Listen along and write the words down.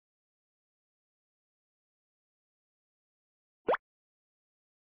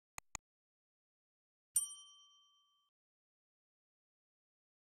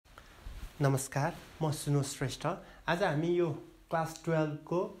नमस्कार, म सुनोज श्रेष्ठ। आज हामी यो क्लास 12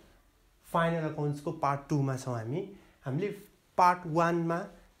 को फाइनल अकाउन्ट्स को पार्ट 2 मा छौं। हामीले पार्ट 1 मा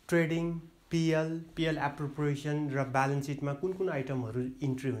ट्रेडिङ, पीएल एप्रोप्रिएसन र ब्यालेन्स शीटमा कुन आइटमहरु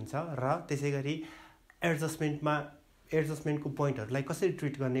इन्ट्री हुन्छ र त्यसैगरी एडजस्टमेन्टको पोइन्टहरुलाई कसरी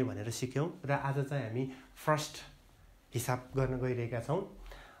ट्रिट गर्ने भनेर सिक्यौं र आज चाहिँ हामी फर्स्ट हिसाब गर्न गइरहेका छौं।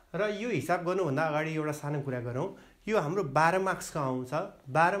 र यो हिसाब गर्नुभन्दा अगाडि एउटा सानो कुरा गरौँ। यो हाम्रो 12 मार्क्सको आउँछ।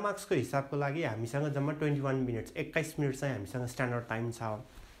 12 मार्क्सको हिसाबको लागि हामीसँग जम्मा 21 मिनेट्स 21 मिनेट चाहिँ हामीसँग स्ट्यान्डर्ड टाइम छ।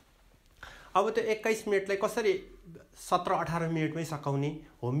 अब त्यो 21 मिनेटलाई कसरी 17-18 मिनेटमै सकाउने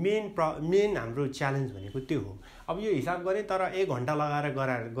हो मेन हाम्रो च्यालेन्ज भनेको त्यो हो। अब यो हिसाब गर्ने तर 1 घण्टा लगाएर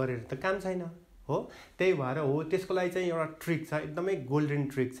गरेर त काम छैन हो। त्यही भएर हो त्यसको लागि चाहिँ एउटा ट्रिक छ, एकदमै गोल्डन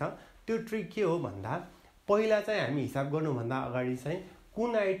ट्रिक छ। त्यो ट्रिक के हो भन्दा पहिला चाहिँ हामी हिसाब गर्नुभन्दा अगाडि चाहिँ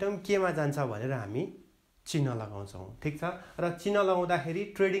कुन आइटम केमा जान्छ भनेर हामी चिन्ह लगाउँछौं। ठीक छ। र चिन्ह लगाउँदाखेरि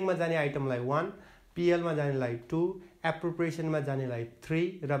ट्रेडिङमा जाने आइटमलाई 1, पीएलमा जानेलाई 2, एप्रोप्रिएसनमा जानेलाई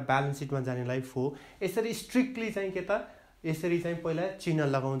 3 र ब्यालेन्स शीटमा जानेलाई 4। यसरी स्ट्रिक्टली चाहिँ के त यसरी चाहिँ पहिला चिन्ह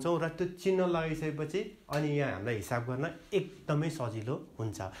लगाउँछौं र त्यो चिन्ह लगाइसकेपछि अनि यहाँ हामीलाई हिसाब गर्न एकदमै सजिलो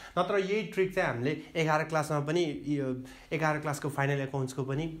हुन्छ। नत्र यही ट्रिक चाहिँ हामीले 11 क्लासमा पनि 11 क्लासको फाइनल अकाउन्ट्सको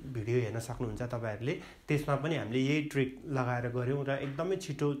पनि भिडियो हेर्न सक्नुहुन्छ तपाईहरुले। त्यसमा पनि हामीले यही ट्रिक लगाएर गर्यौं र एकदमै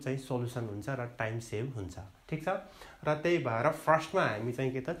छिटो चाहिँ सोलुसन हुन्छ र टाइम सेभ हुन्छ। ठीक छ। र त्यही भएर फर्स्टमा हामी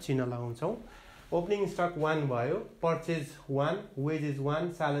चाहिँ के त चिन्ह लगाउँछौं। ओपनिङ स्टक 1 भयो, परचेज 1, वेजेस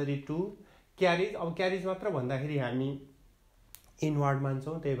 1, स्यालेरी 2, क्यारेज। अब क्यारेज मात्र भन्दाखेरि हामी इनवर्ड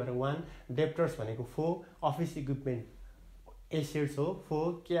मान्छौं, त्यही भएर 1, डेप्टर्स भनेको 4, अफिस इक्विपमेन्ट एसेट्स हो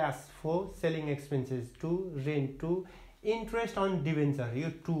 4, cash 4, selling expenses 2, rent 2, interest on debenture यो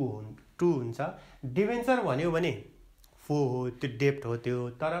 2 हुन्छ। डिबेन्चर भन्यो भने 4 हो, त्यो डेप्ट हो त्यो।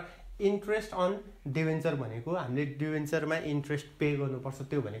 तर इन्ट्रेस्ट अन डिबेन्चर भनेको हामीले डिबेन्चरमा इन्ट्रेस्ट पे गर्नुपर्छ,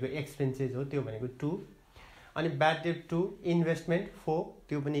 त्यो भनेको एक्सपेन्सेस हो, त्यो भनेको 2। अनि ब्याड डेट 2, इन्भेस्टमेन्ट 4,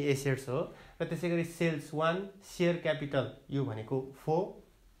 त्यो पनि एसेट्स हो। र त्यसैगरी सेल्स 1, शेयर क्यापिटल यो भनेको 4।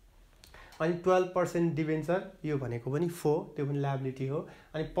 अनि 12% डिबेन्चर यो भनेको पनि 4, त्यो पनि लायबिलिटी हो।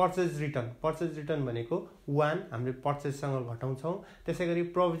 अनि पर्चेज रिटर्न भनेको 1, हामीले पर्चेजसँग घटाउँछौं। त्यसैगरी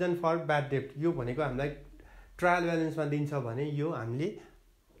प्रोभिजन फर ब्याड डेट यो भनेको हामीलाई ट्रायल ब्यालेन्समा दिन्छ भने यो हामीले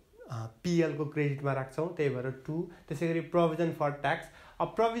पीएल को क्रेडिटमा राख्छौं, त्यही भएर 2। त्यसैगरी प्रोभिजन फर ट्याक्स। अब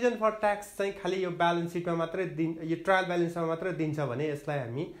प्रोभिजन फर ट्याक्स चाहिँ खाली यो ब्यालेन्स शीटमा मात्रै यो ट्रायल ब्यालेन्समा मात्र दिन्छ भने यसलाई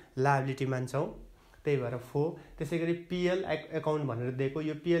हामी लायबिलिटी मान्छौं, त्यही भएर 4। त्यसैगरी पीएल अकाउन्ट भनेर दिएको,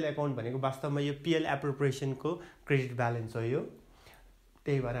 यो पीएल अकाउन्ट भनेको वास्तवमा यो पीएल एप्रोप्रिएसनको क्रेडिट ब्यालेन्स हो यो,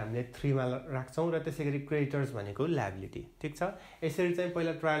 त्यही भएर हामीले 3 मा राख्छौं। र त्यसैगरी क्रेडिटर्स भनेको लायबिलिटी। ठीक छ। यसरी चाहिँ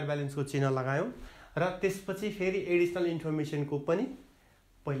पहिला ट्रायल ब्यालेन्सको चिन्ह लगायौं र त्यसपछि फेरि एडिशनल इन्फर्मेसनको पनि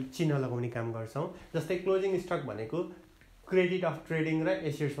पहिले चिन्ह लगाउने काम गर्छौं। जस्तै क्लोजिङ स्टक भनेको क्रेडिट अफ ट्रेडिङ र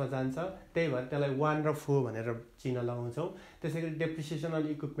एसेट्समा जान्छ, त्यही भएर त्यसलाई 1 र 4 भनेर चिन्ह लगाउँछौं। त्यसैगरी डेप्रिसिएसन अन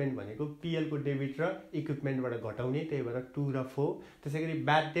इक्विपमेन्ट भनेको पीएल को डेबिट र इक्विपमेन्टबाट घटाउने, त्यही भएर 2 र 4। त्यसैगरी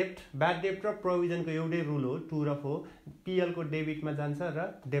ब्याड डेब्ट र प्रोभिजनको एउटै रुल हो, 2 र 4, पीएल को डेबिटमा जान्छ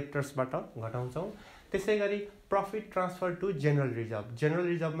र डेप्टर्सबाट घटाउँछौं। त्यसैगरी profit transfer to general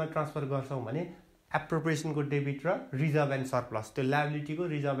रिजर्भमा transfer गर्छौं भने एप्रोप्रिएसन को डेबिट र रिजर्भ एन्ड सरप्लस त्यो लायबिलिटी को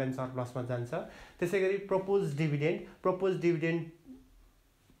रिजर्भ एन्ड सरप्लसमा जान्छ। त्यसैगरी प्रपोज डिभिडेन्ड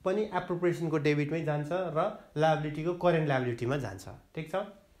पनि एप्रोप्रिएसन को डेबिटमै जान्छ र लायबिलिटी को करेन्ट लायबिलिटीमा जान्छ। ठीक छ।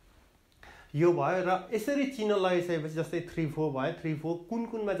 यो भयो र यसरी चिन्ह लगाइसकेपछि जस्तै 3-4 भयो, 3-4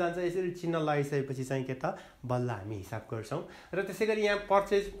 कुनमा जान्छ यसरी चिन्ह लगाइसकेपछि चाहिँ के त बल्ल हामी हिसाब गर्छौं। र त्यसैगरी यहाँ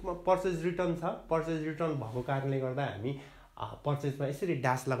पर्चेज रिटर्न छ। पर्चेज रिटर्न भएको कारणले गर्दा हामी पर्चेजमा यसरी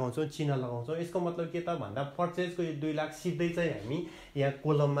ड्यास लगाउँछौं, चिन्ह लगाउँछौं। यसको मतलब के त भन्दा पर्चेजको यो 2 लाख सिधै चाहिँ हामी यहाँ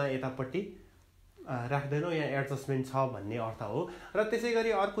कोलममा यतापट्टि राख्दैनौं, यहाँ एडजस्टमेन्ट छ भन्ने अर्थ हो। र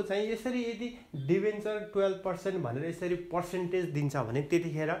त्यसैगरी अर्को चाहिँ यसरी यदि डिबेन्चर 12% भनेर यसरी पर्सेन्टेज दिन्छ भने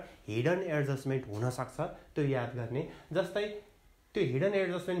त्यतिखेर हिडन एडजस्टमेन्ट हुन सक्छ, त्यो याद गर्ने। जस्तै त्यो हिडन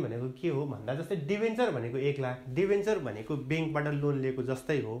एडजस्टमेन्ट भनेको के हो भन्दा जस्तै डिबेन्चर भनेको 1 लाख, डिबेन्चर भनेको बैंकबाट लोन लिएको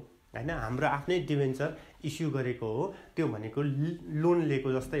जस्तै हो हैन, हाम्रो आफ्नै डिबेन्चर इस्यु गरेको हो, त्यो भनेको लोन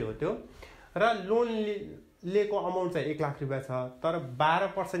लिएको जस्तै हो त्यो। र लोन लिएको अमाउन्ट चाहिँ 1 लाख रुपैयाँ छ, तर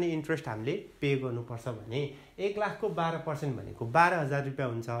 12% इन्ट्रेस्ट हामीले पे गर्नुपर्छ भने 1 लाखको 12% भनेको 12,000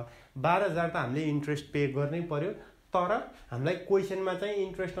 रुपैयाँ हुन्छ। 12,000 त हामीले इन्ट्रेस्ट पे गर्नै पर्यो, तर हामीलाई क्वेशनमा चाहिँ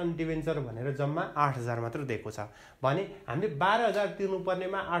इन्ट्रेस्ट अन डिबेन्चर भनेर जम्मा 8,000 मात्र दिएको छ भने हामीले 12,000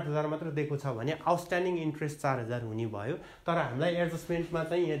 तिर्नुपर्नेमा 8,000 मात्र दिएको छ भने आउटस्ट्यान्डिङ इन्ट्रेस्ट 4,000 हुने भयो। तर हामीलाई एडजस्टमेन्टमा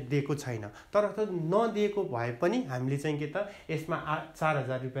चाहिँ यहाँ दिएको छैन, तर नदिएको भए पनि हामीले चाहिँ के त यसमा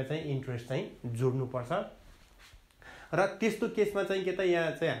 4,000 रुपैयाँ चाहिँ इन्ट्रेस्ट चाहिँ जोड्नुपर्छ। र त्यस्तो केसमा चाहिँ के त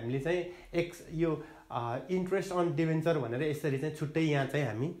यहाँ चाहिँ हामीले चाहिँ यो इन्ट्रेस्ट अन डिभेन्चर भनेर यसरी चाहिँ छुट्टै यहाँ चाहिँ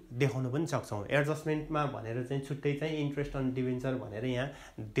हामी देखाउन पनि सक्छौँ। एडजस्टमेन्टमा भनेर चाहिँ छुट्टै चाहिँ इन्ट्रेस्ट अन डिभेन्चर भनेर यहाँ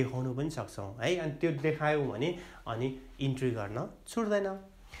देखाउन पनि सक्छौँ है। अनि त्यो देखायौँ भने अनि इन्ट्री गर्न छुट्दैन।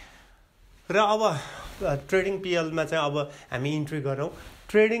 र अब ट्रेडिङ पिएलमा चाहिँ अब हामी इन्ट्री गरौँ।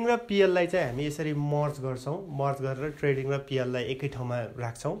 ट्रेडिङ र पिएललाई चाहिँ हामी यसरी मर्ज गर्छौँ। मर्ज गरेर ट्रेडिङ र पिएललाई एकै ठाउँमा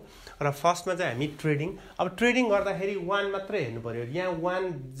राख्छौँ। र फर्स्टमा चाहिँ हामी ट्रेडिङ, अब ट्रेडिङ गर्दाखेरि 1 मात्रै हेर्नु पऱ्यो। यहाँ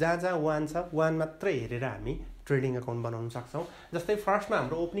 1 जहाँ 1 छ 1 मात्रै हेरेर हामी ट्रेडिङ अकाउन्ट बनाउन सक्छौँ। जस्तै फर्स्टमा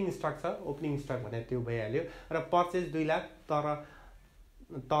हाम्रो ओपनिङ स्टक छ, ओपनिङ स्टक भने त्यो भइहाल्यो। र पर्चेज 2 लाख, तर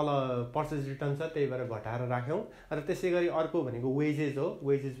तल पर्चेज रिटर्न छ त्यही भएर घटाएर राख्यौँ। र त्यसै गरी अर्को भनेको वेजेस हो,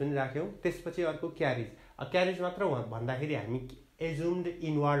 वेजेस पनि राख्यौँ। त्यसपछि अर्को क्यारेज, क्यारेज मात्र भन्दाखेरि हामी एजुम्ड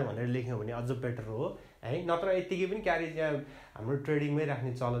इनवार्ड भनेर लेख्यौँ भने अझ बेटर हो है। नत्र यत्तिकै पनि क्यारेज यहाँ हाम्रो ट्रेडिङमै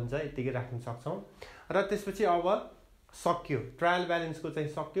राख्ने चलन छ, यत्तिकै राख्न सक्छौँ। र त्यसपछि अब सक्यो, ट्रायल ब्यालेन्सको चाहिँ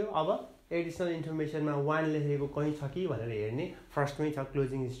सक्यो। अब एडिसनल इन्फर्मेसनमा 1 लेखेको कहीँ छ कि भनेर हेर्ने, फर्स्टमै छ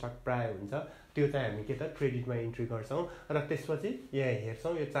क्लोजिङ स्टक प्राय हुन्छ, त्यो चाहिँ हामी के त क्रेडिटमा इन्ट्री गर्छौँ। र त्यसपछि यहाँ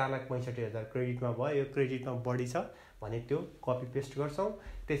हेर्छौँ यो 4,65,000 क्रेडिटमा भयो, यो क्रेडिटमा बढी छ भने त्यो कपी पेस्ट गर्छौँ।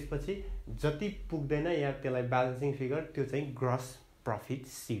 त्यसपछि जति पुग्दैन यहाँ त्यसलाई ब्यालेन्सिङ फिगर, त्यो चाहिँ ग्रस प्रफिट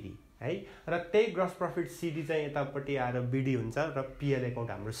सिडी है। र त्यही ग्रस प्रफिट सिडी चाहिँ यतापट्टि आएर बिडी हुन्छ र पिएल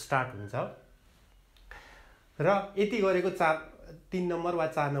अकाउन्ट हाम्रो स्टार्ट हुन्छ। र यति गरेको 3 नम्बर वा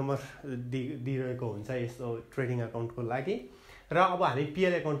 4 नम्बर दिइरहेको हुन्छ यस्तो ट्रेडिङ अकाउन्टको लागि। र अब हामी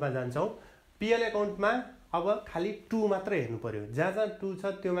पिएल अकाउन्टमा जान्छौँ। पिएल अकाउन्टमा अब खालि 2 मात्रै हेर्नु पऱ्यो। जहाँ 2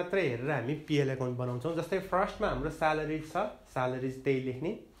 छ त्यो मात्रै हेरेर हामी पिएल अकाउन्ट बनाउँछौँ। जस्तै फर्स्टमा हाम्रो स्यालेरिज छ, स्यालेरिज त्यही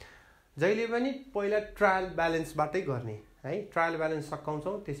लेख्ने। जहिले पनि पहिला ट्रायल ब्यालेन्सबाटै गर्ने है, ट्रायल ब्यालेन्स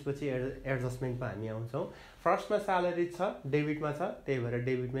सकाउँछौँ। त्यसपछि एडजस्टमेन्टमा हामी आउँछौँ। फर्स्टमा स्यालेरिज छ, डेबिटमा छ, त्यही भएर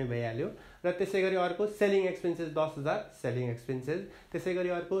डेबिटमै भइहाल्यो। र त्यसै गरी अर्को सेलिङ एक्सपेन्सेस 10,000, सेलिङ एक्सपेन्सेस। त्यसै गरी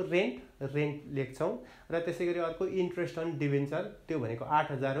अर्को रेन्ट लेख्छौँ। र त्यसै गरी अर्को इन्ट्रेस्ट अन डिभेन्चर, त्यो भनेको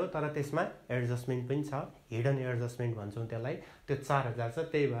 8,000 हो, तर त्यसमा एडजस्टमेन्ट पनि छ, हिडन एडजस्टमेन्ट भन्छौँ त्यसलाई, त्यो 4,000 छ।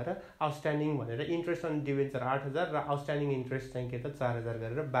 त्यही भएर आउटस्ट्यान्डिङ भनेर इन्ट्रेस्ट अन डिभेन्चर 8,000 र आउटस्ट्यान्डिङ इन्ट्रेस्ट चाहिँ के त 4,000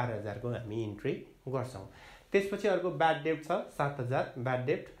 गरेर 12,000 को हामी इन्ट्री गर्छौँ। त्यसपछि अर्को ब्याड डेब्ट छ 7,000 ब्याड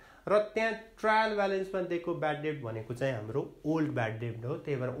डेब्ट। र त्यहाँ ट्रायल ब्यालेन्समा दिएको ब्याड डेब्ट भनेको चाहिँ हाम्रो ओल्ड ब्याड डेब्ट हो,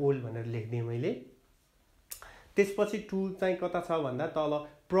 त्यही भएर ओल्ड भनेर लेखिदिएँ मैले। त्यसपछि 2 चाहिँ कता छ भन्दा तल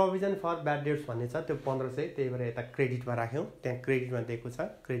प्रोभिजन फर ब्याड डेब्ट्स भन्ने छ, त्यो 1500, त्यही भएर यता क्रेडिटमा राख्यौँ। त्यहाँ क्रेडिटमा दिएको छ,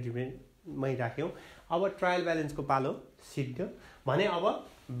 क्रेडिटमै राख्यौँ। अब ट्रायल ब्यालेन्सको पालो सिद्धियो भने अब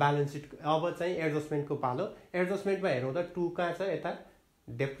ब्यालेन्स सिट, अब चाहिँ एडजस्टमेन्टको पालो। एडजस्टमेन्टमा हेरौँ त 2 कहाँ छ, यता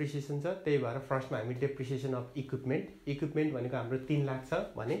डेप्रिसिएसन छ, त्यही भएर फर्स्टमा हामी डेप्रिसिएसन अफ इक्विपमेन्ट भनेको हाम्रो 3 लाख छ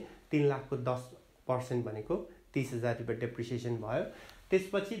भने 3 लाखको 10% भनेको 30,000 रुपियाँ डेप्रिसिएसन भयो।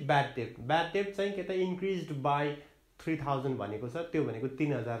 त्यसपछि ब्याड डेब्ट चाहिँ के त इन्क्रिज्ड बाई 3,000 भनेको छ, त्यो भनेको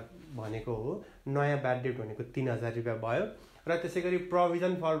 3,000 भनेको हो। नयाँ ब्याड डेब्ट भनेको 3,000 रुपियाँ भयो। र त्यसै गरी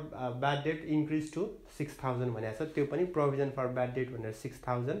प्रोभिजन फर ब्याड डेब्ट इन्क्रिज टु 6,000 भनेको छ, त्यो पनि प्रोभिजन फर ब्याड डेब्ट भनेर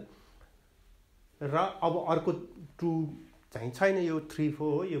 6,000। र अब अर्को 2 चाहिँ छैन, यो 3,4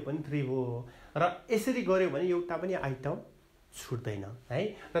 हो, यो पनि 3,4 हो। र यसरी गऱ्यो भने एउटा पनि आइटम छुट्दैन है।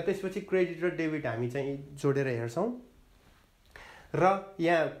 र त्यसपछि क्रेडिट र डेबिट हामी चाहिँ जोडेर हेर्छौँ। र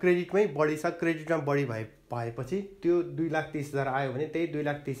यहाँ क्रेडिटमै बढी छ, क्रेडिटमा बढी भएपछि त्यो 2,30,000 आयो भने त्यही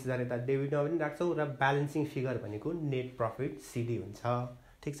 2,30,000 यता डेबिटमा पनि राख्छौँ। र ब्यालेन्सिङ फिगर भनेको नेट प्रफिट सिडी हुन्छ,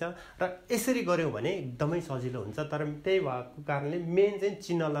 ठिक छ। र यसरी गऱ्यौँ भने एकदमै सजिलो हुन्छ। तर त्यही भएको कारणले मेन चाहिँ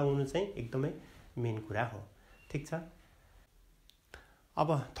चिन्ह लगाउनु चाहिँ एकदमै मेन कुरा हो, ठिक छ। अब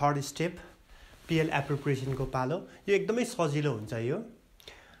थर्ड स्टेप पिएल एप्रोप्रिएसनको पालो। यो एकदमै सजिलो हुन्छ।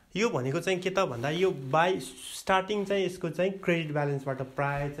 यो भनेको चाहिँ के त भन्दा यो बाई स्टार्टिङ चाहिँ यसको चाहिँ क्रेडिट ब्यालेन्सबाट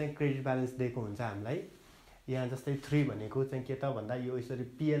प्राय चाहिँ क्रेडिट ब्यालेन्स दिएको हुन्छ हामीलाई। यहाँ जस्तै 3 भनेको चाहिँ के त भन्दा यो यसरी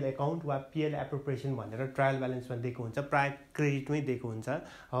पिएल अकाउन्ट वा पिएल एप्रोप्रिएसन भनेर ट्रायल ब्यालेन्समा दिएको हुन्छ, प्राय क्रेडिटमै दिएको हुन्छ।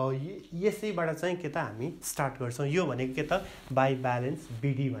 यसैबाट चाहिँ के त हामी स्टार्ट गर्छौँ। यो भनेको के त बाई ब्यालेन्स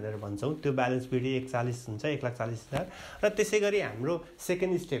बिडी भनेर भन्छौँ। त्यो ब्यालेन्स बिडी 41 हुन्छ, 1,40,000। र त्यसै गरी हाम्रो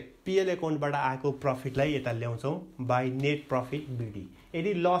सेकेन्ड स्टेप पिएल अकाउन्टबाट आएको प्रफिटलाई यता ल्याउँछौँ बाई नेट प्रफिट बिडी।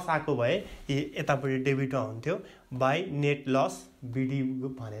 यदि लस आएको भए यतापट्टि डेबिटमा हुन्थ्यो, बाई नेट लस बिडी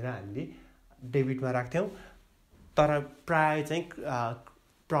भनेर हामीले डेबिटमा राख्थ्यौँ। तर प्राय चाहिँ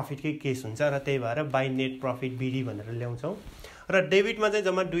प्रफिटकै केस हुन्छ र त्यही भएर बाई नेट प्रफिट बिडी भनेर ल्याउँछौँ। र डेबिटमा चाहिँ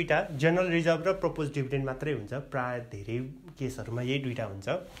जम्मा 2टा जनरल रिजर्भ र प्रपोज डिभिडेन्ड मात्रै हुन्छ, प्राय धेरै केसहरूमा यही 2टा हुन्छ।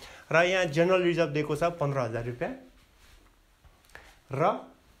 र यहाँ जनरल रिजर्भ दिएको छ 15,000 रुपियाँ। र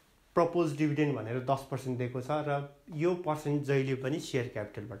प्रपोज डिभिडेन्ड भनेर 10% दिएको छ र यो पर्सेन्ट जहिले पनि सेयर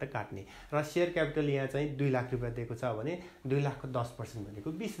क्यापिटलबाट काट्ने र सेयर क्यापिटल यहाँ चाहिँ 2 लाख रुपैयाँ दिएको छ भने 2 लाखको 10%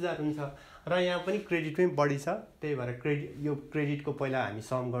 भनेको 20,000 हुन्छ र यहाँ पनि क्रेडिटमै बढी छ त्यही भएर यो क्रेडिटको पहिला हामी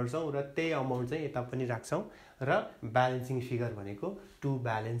सम गर्छौँ र त्यही अमाउन्ट चाहिँ यता पनि राख्छौँ र ब्यालेन्सिङ फिगर भनेको टु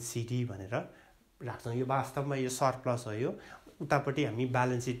ब्यालेन्स सिडी भनेर राख्छौँ यो वास्तवमा यो सरप्लस हो यो उतापट्टि हामी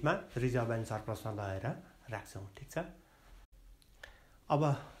ब्यालेन्स सिटमा रिजर्भ एन्ड सरप्लसमा लगेर राख्छौँ ठिक छ अब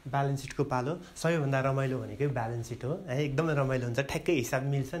ब्यालेन्स सिटको पालो सबैभन्दा रमाइलो भनेकै ब्यालेन्स सिट हो है एकदमै रमाइलो हुन्छ ठ्याक्कै हिसाब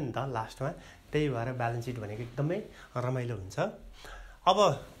मिल्छ नि त लास्टमा त्यही भएर ब्यालेन्स सिट भनेको एकदमै रमाइलो हुन्छ अब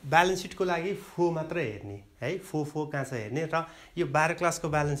ब्यालेन्स सिटको लागि फो मात्र हेर्ने है फो कहाँ छ हेर्ने र यो 12 क्लासको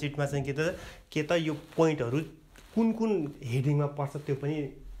ब्यालेन्स सिटमा चाहिँ के त यो पोइन्टहरू कुन कुन हेडिङमा पर्छ त्यो पनि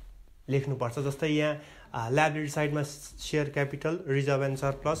लेख्नुपर्छ जस्तै यहाँ लायबिलिटी साइडमा share capital reserve and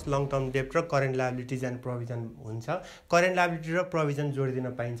surplus long term डेब्ट र करेन्ट लायबिलिटिज एन्ड प्रोभिजन हुन्छ करेन्ट लायबिलिटी र प्रोभिजन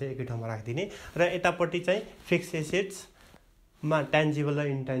जोडिदिन पाइन्छ एकै ठाउँमा राखिदिने र यतापट्टि चाहिँ फिक्स एसेट्समा ट्यान्जिबल र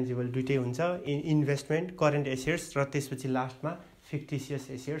इन्ट्यान्जिबल दुइटै हुन्छ इन्भेस्टमेन्ट करेन्ट एसेट्स र त्यसपछि लास्टमा फिक्टिसियस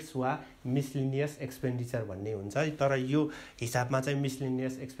एसेट्स वा मिसलिनियस एक्सपेन्डिचर भन्ने हुन्छ तर यो हिसाबमा चाहिँ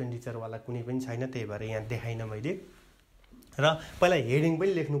मिसलिनियस एक्सपेन्डिचरवाला कुनै पनि छैन त्यही भएर यहाँ देखाइनँ मैले र पहिला हेडिङ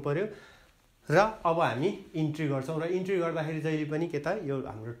पनि लेख्नु पर्यो र अब हामी इन्ट्री गर्छौँ र इन्ट्री गर्दाखेरि जहिले पनि के त यो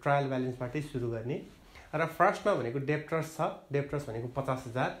हाम्रो ट्रायल ब्यालेन्सबाटै सुरु गर्ने र फर्स्टमा भनेको डेप्टर्स छ डेप्टर्स भनेको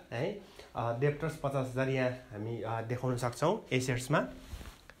 50,000 है डेप्टर्स 50,000 यहाँ हामी देखाउन सक्छौँ एसेट्समा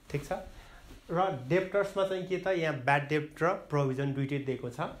ठिक छ र डेप्टर्समा चाहिँ के त यहाँ ब्याड डेप्ट र प्रोभिजन दुइटै दिएको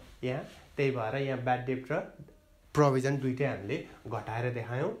छ यहाँ त्यही भएर यहाँ ब्याड डेप्ट र प्रोभिजन दुइटै हामीले घटाएर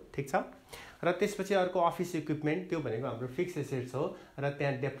देखायौँ ठिक छ र त्यसपछि अर्को अफिस इक्विपमेन्ट त्यो भनेको हाम्रो फिक्स एसेट्स हो र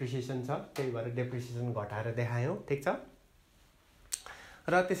त्यहाँ डेप्रिसिएसन छ त्यही भएर डेप्रिसिएसन घटाएर देखायौँ ठिक छ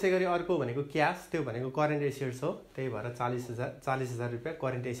र त्यसै गरी अर्को भनेको क्यास त्यो भनेको करेन्ट एसेट्स हो त्यही भएर 40,000 रुपियाँ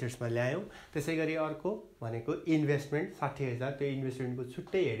करेन्ट एसेट्समा ल्यायौँ त्यसै गरी अर्को भनेको इन्भेस्टमेन्ट 60,000 त्यो इन्भेस्टमेन्टको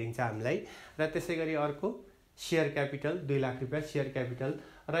छुट्टै हेडिङ छ हामीलाई र त्यसै गरी अर्को सेयर क्यापिटल 2 लाख रुपियाँ सेयर क्यापिटल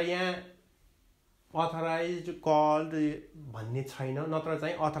र यहाँ अथराइज्ड कल्ड भन्ने छैन नत्र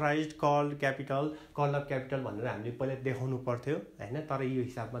चाहिँ अथराइज्ड called capital call of capital भनेर हामीले पहिला देखाउनु पर्थ्यो हैन तर यो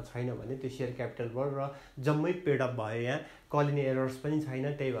हिसाबमा छैन भने त्यो सेयर क्यापिटलबाट र जम्मै पेड अप भयो यहाँ कलिङ एरर्स पनि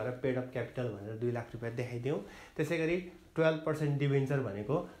छैन त्यही भएर पेड अप क्यापिटल भनेर 2 लाख रुपियाँ देखाइदियौँ त्यसै गरी 12% डिबेन्चर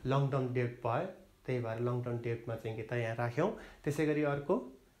भनेको लङ टर्म डेब्ट भयो त्यही भएर लङ टर्म डेब्टमा चाहिँ के त यहाँ राख्यौँ त्यसै गरी अर्को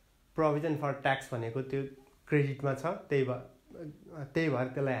प्रोभिजन फर ट्याक्स भनेको त्यो क्रेडिटमा छ त्यही भएर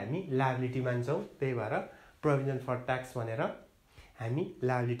त्यसलाई हामी लायबिलिटी मान्छौँ त्यही भएर प्रोभिजन फर ट्याक्स भनेर हामी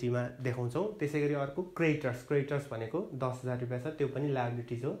लायबिलिटीमा देखाउँछौँ त्यसै गरी अर्को क्रेडिटर्स भनेको 10,000 रुपियाँ छ त्यो पनि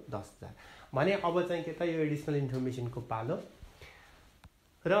लायबिलिटिज हो 10,000 भने अब चाहिँ के त यो एडिसनल इन्फर्मेसनको पालो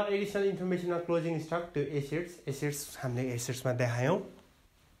र एडिसनल इन्फर्मेसनमा क्लोजिङ स्टक त्यो एसेट्स हामीले एसेट्समा देखायौँ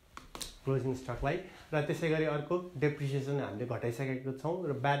क्लोजिङ स्टकलाई र त्यसै गरी अर्को डेप्रिसिएसन हामीले घटाइसकेका छौँ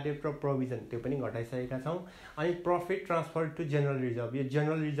र ब्याड डेप्ट र प्रोभिजन त्यो पनि घटाइसकेका छौँ अनि profit transfer to general reserve यो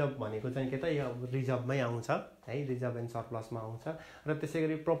जेनरल रिजर्भ भनेको चाहिँ के त यो रिजर्भमै आउँछ है रिजर्भ एन्ड सरप्लसमा आउँछ र त्यसै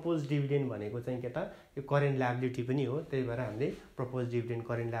गरी प्रपोज डिभिडेन्ड भनेको चाहिँ के त यो करेन्ट लायबिलिटी पनि हो त्यही भएर हामीले प्रपोज डिभिडेन्ड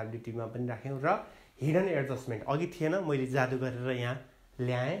करेन्ट लायबिलिटीमा पनि राख्यौँ र हिडन एडजस्टमेन्ट अघि थिएन मैले जादु गरेर यहाँ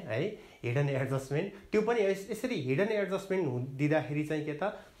ल्याएँ है हिडन एडजस्टमेन्ट त्यो पनि यसरी हिडन एडजस्टमेन्ट दिँदाखेरि चाहिँ के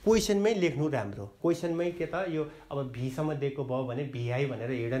त क्वेसनमै लेख्नु राम्रो क्वेसनमै के त यो अब भीसम्म दिएको भयो भने भिआई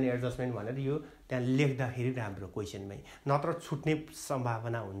भनेर हिडन एडजस्टमेन्ट भनेर यो त्यहाँ लेख्दाखेरि राम्रो क्वेसनमै नत्र छुट्ने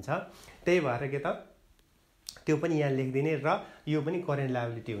सम्भावना हुन्छ त्यही भएर के त त्यो पनि यहाँ लेखिदिने र यो पनि करेन्ट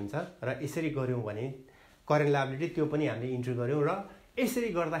लायबिलिटी हुन्छ र यसरी गऱ्यौँ भने करेन्ट लायबिलिटी त्यो पनि हामीले इन्ट्री गऱ्यौँ र यसरी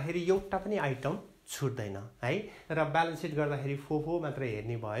गर्दाखेरि एउटा पनि आइटम छुट्दैन है र ब्यालेन्स सिट गर्दाखेरि फो मात्र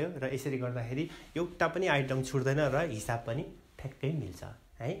हेर्ने भयो र यसरी गर्दाखेरि एउटा पनि आइटम छुट्दैन र हिसाब पनि ठ्याक्कै मिल्छ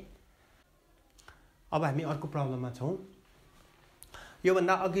है अब हामी अर्को प्रब्लममा छौँ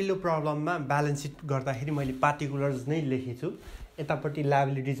योभन्दा अघिल्लो प्रब्लममा ब्यालेन्स सिट गर्दाखेरि मैले पार्टिकुलर्स नै लेखेछु यतापट्टि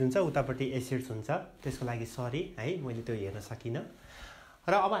लायबिलिटिज हुन्छ उतापट्टि एसेट्स हुन्छ त्यसको लागि सरी है मैले त्यो हेर्न सकिनँ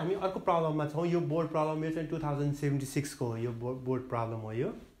र अब हामी अर्को प्रब्लममा छौँ यो बोर्ड प्रब्लम यो चाहिँ 2076 को हो यो बोर्ड प्रब्लम हो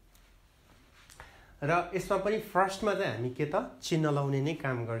यो र यसमा पनि फर्स्टमा चाहिँ हामी के त चिन्ह लाउने नै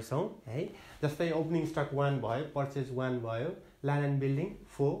काम गर्छौँ है जस्तै ओपनिङ स्टक 1 भयो पर्चेज 1 भयो land and building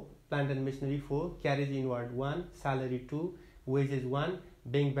 4 plant and machinery 4 carriage inward 1 salary 2 wages 1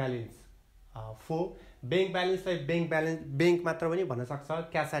 bank balance 4 bank ब्यालेन्सलाई bank मात्र पनि भन्न सक्छ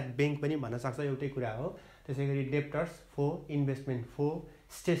क्यास एट ब्याङ्क पनि भन्न सक्छ एउटै कुरा हो त्यसै गरी debtors 4 investment 4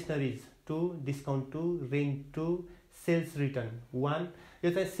 stationeries 2 discount 2 rent 2 sales return 1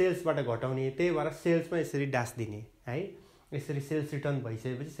 यो चाहिँ सेल्सबाट घटाउने त्यही भएर सेल्समा यसरी ड्यास दिने है यसरी सेल्स रिटर्न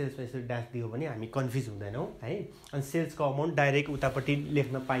भइसकेपछि सेल्समा यसरी ड्यास दियो भने हामी कन्फ्युज हुँदैनौँ है। अनि सेल्सको अमाउन्ट डाइरेक्ट उतापट्टि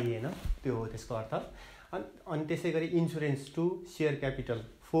लेख्न पाइएन, त्यो हो त्यसको अर्थ। अनि त्यसै गरी इन्सुरेन्स 2, सेयर क्यापिटल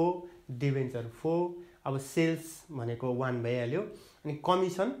 4, डिभेन्चर 4, अब सेल्स भनेको 1 भइहाल्यो। अनि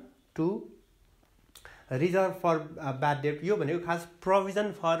कमिसन 2, रिजर्भ फर ब्याड डेब्ट, यो भनेको खास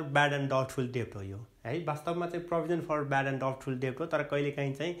provision for bad and doubtful डेब्ट हो यो है। वास्तवमा चाहिँ provision for bad and doubtful डेब्ट हो, तर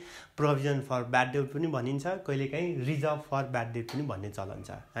कहिलेकाहीँ चाहिँ प्रोभिजन फर ब्याड डेब्ट पनि भनिन्छ, कहिलेकाहीँ रिजर्भ फर ब्याड डेब्ट पनि भन्ने चलन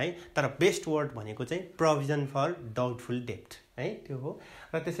छ है। तर बेस्ट वर्ड भनेको चाहिँ प्रोभिजन फर डाउटफुल डेब्ट है, त्यो हो।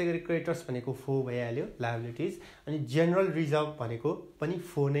 र त्यसै गरी क्रेडिटर्स भनेको 4 भइहाल्यो, लायबिलिटिज। अनि जेनरल रिजर्भ भनेको पनि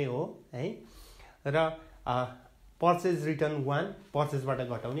 4 नै हो है। र पर्चेज रिटर्न 1, पर्चेजबाट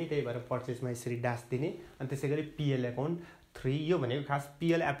घटाउने, त्यही भएर पर्चेजमा यसरी ड्यास दिने। अनि त्यसै गरी पिएल एकाउन्ट 3, यो भनेको खास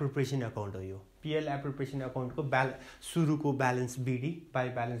पिएल एप्रोप्रिएसन एकाउन्ट हो। यो पिएल एप्रोप्रिएसन एकाउन्टको सुरुको ब्यालेन्स बिडी बाई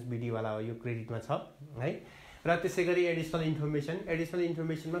ब्यालेन्स बिडीवाला हो, यो क्रेडिटमा छ है। र त्यसै गरी एडिसनल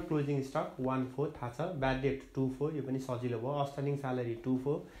इन्फर्मेसनमा क्लोजिङ स्टक 1/4 थाहा छ, ब्याड डेब्ट 2/4, यो पनि सजिलो भयो। आउटस्ट्यान्डिङ स्यालेरी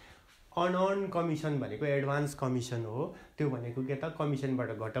 2/4, अनअर्न कमिसन भनेको एडभान्स कमिसन हो, त्यो भनेको के त कमिसनबाट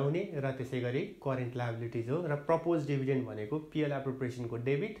घटाउने। र त्यसै गरी करेन्ट लायबिलिटिज हो। र प्रपोज डिभिडेन्ड भनेको पिएल एप्रोप्रिएसनको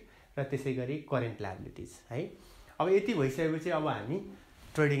डेबिट र त्यसै गरी करेन्ट लायबिलिटिज है। अब यति भइसकेपछि अब हामी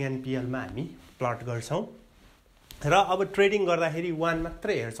ट्रेडिङ एन्ड पिएलमा हामी प्लट गर्छौँ। र अब ट्रेडिङ गर्दाखेरि 1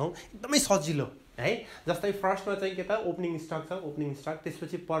 मात्रै हेर्छौँ, एकदमै सजिलो है। जस्तै फर्स्टमा चाहिँ के त ओपनिङ स्टक छ, ओपनिङ स्टक,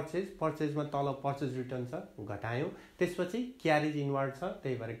 त्यसपछि पर्चेजमा तल पर्चेज रिटर्न छ, घटायौँ। त्यसपछि क्यारेज इनवर्ड छ,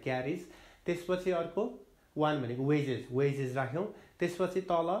 त्यही भएर क्यारेज। त्यसपछि अर्को 1 भनेको वेजेस राख्यौँ। त्यसपछि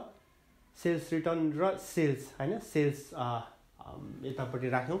तल सेल्स रिटर्न र सेल्स होइन, सेल्स यतापट्टि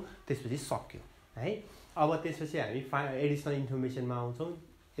राख्यौँ। त्यसपछि सक्यो है। अब त्यसपछि हामी एडिसनल इन्फर्मेसनमा आउँछौँ,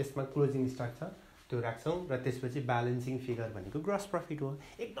 यसमा क्लोजिङ स्टक छ, त्यो राख्छौँ। र त्यसपछि ब्यालेन्सिङ फिगर भनेको ग्रस प्रफिट हो।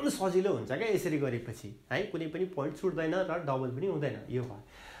 एकदम सजिलो हुन्छ क्या यसरी गरेपछि है, कुनै पनि पोइन्ट छुट्दैन र डबल पनि हुँदैन, यो भयो।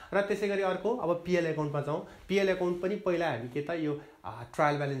 र त्यसै गरी अर्को अब पिएल एकाउन्टमा जाउँ। पिएल एकाउन्ट पनि पहिला हामी के त यो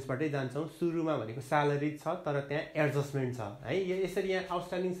ट्रायल ब्यालेन्सबाटै जान्छौँ। सुरुमा भनेको स्यालेरी छ, तर त्यहाँ एडजस्टमेन्ट छ है। यसरी यहाँ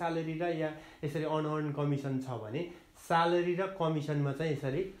आउटस्ट्यान्डिङ स्यालेरी र यहाँ यसरी अनअर्न कमिसन छ भने स्यालेरी र कमिसनमा चाहिँ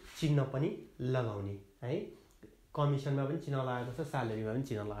यसरी चिन्ह पनि लगाउने है। कमिसनमा पनि चिन्ह लगाएको छ, स्यालेरीमा पनि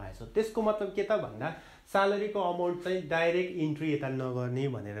चिन्ह लगाएको छ। त्यसको मतलब के त भन्दा स्यालेरीको अमाउन्ट चाहिँ डाइरेक्ट इन्ट्री यता नगर्ने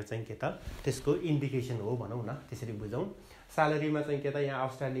भनेर चाहिँ के त त्यसको इन्डिकेसन हो भनौँ न, त्यसरी बुझौँ। स्यालेरीमा चाहिँ के त यहाँ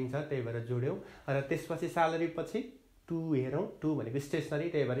आउटस्ट्यान्डिङ छ, त्यही भएर जोड्यौँ। र त्यसपछि स्यालेरी पछि 2 हेरौँ, 2 भनेको स्टेसनरी,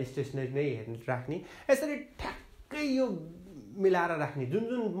 त्यही भएर स्टेसनरी नै राख्ने। यसरी ठ्याक्कै यो मिलाएर राख्ने, जुन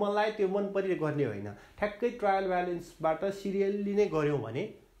जुन मलाई त्यो मन परि गर्ने होइन। ठ्याक्कै ट्रायल ब्यालेन्सबाट सिरियल्ली नै गऱ्यौँ भने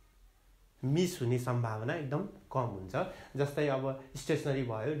मिस हुने सम्भावना एकदम कम हुन्छ। जस्तै अब स्टेसनरी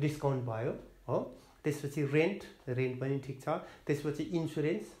भयो, डिस्काउन्ट भयो हो। त्यसपछि रेन्ट पनि ठिक छ। त्यसपछि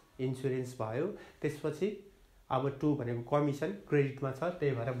इन्सुरेन्स भयो। त्यसपछि अब 2 भनेको कमिसन, क्रेडिटमा छ,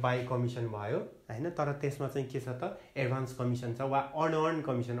 त्यही भएर बाई कमिसन भयो होइन। तर त्यसमा चाहिँ के छ त एडभान्स कमिसन छ वा अनअर्न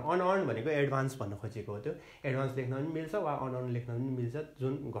कमिसन। अनअर्न भनेको एडभान्स भन्न खोजेको हो, त्यो एडभान्स लेख्न पनि मिल्छ वा अनअर्न लेख्न पनि मिल्छ,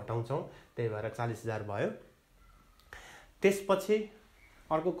 जुन घटाउँछौँ, त्यही भएर 40,000 भयो। त्यसपछि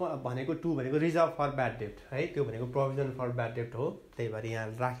अर्को भनेको 2 भनेको रिजर्भ फर ब्याड डेब्ट है, त्यो भनेको प्रोभिजन फर ब्याड डेब्ट हो, त्यही भएर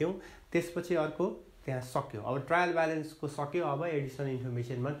यहाँ राख्यौँ। त्यसपछि अर्को त्यहाँ सक्यो। अब ट्रायल ब्यालेन्सको सक्यो। अब एडिसनल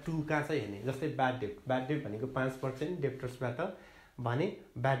इन्फर्मेसनमा 2 कहाँ चाहिँ हेर्ने, जस्तै ब्याड डेब्ट भनेको 5% डेप्टर्सबाट भने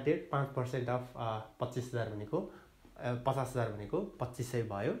ब्याड डेब्ट 5% अफ 25,000 भनेको 50,000 भनेको 2500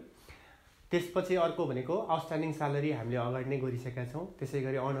 भयो। त्यसपछि अर्को भनेको आउटस्ट्यान्डिङ स्यालेरी हामीले अगाडि नै गरिसकेका छौँ। त्यसै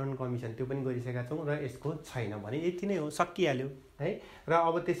गरी अनअर्न कमिसन त्यो पनि गरिसकेका छौँ र यसको छैन भने यति नै हो, सकिहाल्यो है। र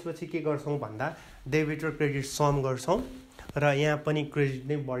अब त्यसपछि के गर्छौँ भन्दा डेबिट र क्रेडिट सम गर्छौँ र यहाँ पनि क्रेडिट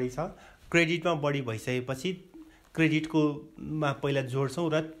नै बढी छ। क्रेडिटमा बढी भइसकेपछि क्रेडिटकोमा पहिला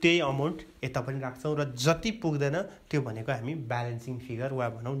जोड्छौँ र त्यही अमाउन्ट यता पनि राख्छौँ र जति पुग्दैन त्यो भनेको हामी ब्यालेन्सिङ फिगर वा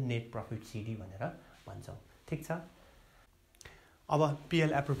भनौँ नेट प्रफिट सिडी भनेर भन्छौँ। ठिक छ। अब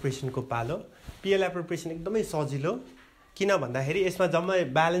पिएल एप्रोप्रिएसनको पालो। पिएल एप्रोप्रिएसन एकदमै सजिलो, किन भन्दाखेरि यसमा जम्मै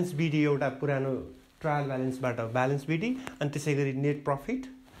ब्यालेन्स बिडी, एउटा पुरानो ट्रायल ब्यालेन्सबाट ब्यालेन्स बिडी, अनि त्यसै गरी नेट प्रफिट,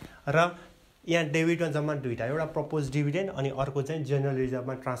 र यहाँ डेबिटमा जम्मा 2टा, एउटा प्रपोज डिभिडेन्ड अनि अर्को चाहिँ जेनरल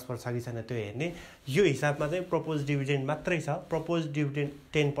रिजर्भमा ट्रान्सफर छ कि छैन त्यो हेर्ने। यो हिसाबमा चाहिँ प्रपोज डिभिडेन्ड मात्रै छ। प्रपोज डिभिडेन्ड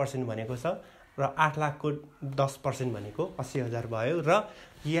 10% भनेको छ र 8 लाखको 10% भनेको 80,000 भयो। र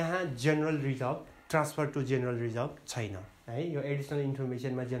यहाँ general reserve, transfer to general reserve छैन है। यो एडिसनल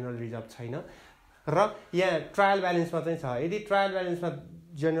इन्फर्मेसनमा जेनरल रिजर्भ छैन। र यहाँ ट्रायल ब्यालेन्समा चाहिँ छ। यदि ट्रायल ब्यालेन्समा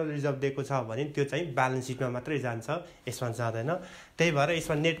जेनरल रिजर्भ दिएको छ भने त्यो चाहिँ ब्यालेन्स सिटमा मात्रै जान्छ, यसमा जाँदैन। त्यही भएर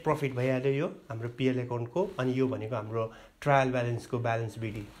यसमा नेट प्रफिट भइहाल्यो यो हाम्रो पिएल एकाउन्टको, अनि यो भनेको हाम्रो ट्रायल ब्यालेन्सको ब्यालेन्स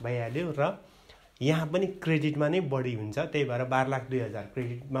बिडी भइहाल्यो। र यहाँ पनि क्रेडिटमा नै बढी हुन्छ, त्यही भएर 12,02,000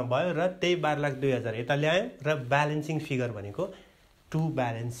 क्रेडिटमा भयो र त्यही 12,02,000 यता ल्यायौँ र ब्यालेन्सिङ फिगर भनेको टु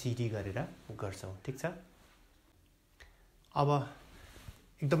ब्यालेन्स सिटी गरेर गर्छौँ। ठिक छ। अब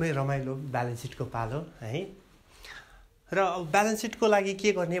एकदमै रमाइलो ब्यालेन्स सिटको पालो है। र अब ब्यालेन्स सिटको लागि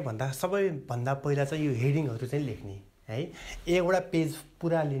के गर्ने भन्दा सबैभन्दा पहिला चाहिँ यो हेडिङहरू चाहिँ लेख्ने है। एउटा पेज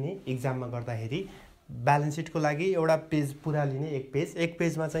पुरा लिने, इक्जाममा गर्दाखेरि ब्यालेन्स सिटको लागि एउटा पेज पुरा लिने, एक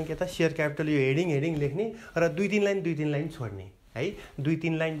पेजमा चाहिँ के त सेयर क्यापिटल यो हेडिङ लेख्ने र 2-3 लाइन छोड्ने है।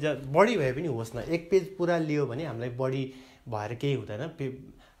 2-3 लाइन बढी भए पनि होस् न, एक पेज पुरा लियो भने हामीलाई बढी भएर केही हुँदैन,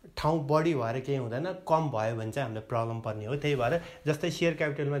 ठाउँ बढी भएर केही हुँदैन, कम भयो भने चाहिँ हामीलाई प्रब्लम पर्ने हो। त्यही भएर जस्तै सेयर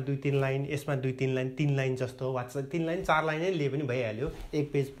क्यापिटलमा 2-3 लाइन, यसमा 2-3 लाइन, 3 लाइन जस्तो वा 3 लाइन 4 लाइनै लिए पनि भइहाल्यो,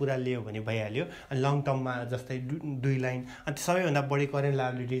 एक पेज पुरा लियो भने भइहाल्यो। अनि लङ टर्ममा जस्तै 2 लाइन। अनि सबैभन्दा बढी करेन्ट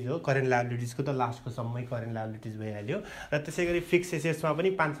लायबिलिटिज हो, करेन्ट लायबिलिटिजको त लास्टको सम्मै करेन्ट लायबिलिटिज भइहाल्यो। र त्यसै गरी फिक्स एसेट्समा पनि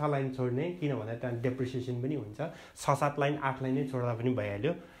 5-6 लाइन छोड्ने, किनभने त्यहाँ डेप्रिसिएसन पनि हुन्छ, 6-7 लाइन 8 लाइनै छोड्दा पनि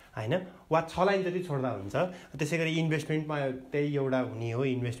भइहाल्यो हैन, वा 6 लाइन जति छोड्दा हुन्छ। त्यसै गरी इन्भेस्टमेन्टमा त्यही एउटा हुने हो,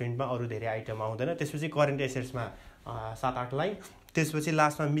 इन्भेस्टमेन्टमा अरू धेरै आइटम आउँदैन। त्यसपछि करेन्ट एसेट्समा 7-8 लाइन, त्यसपछि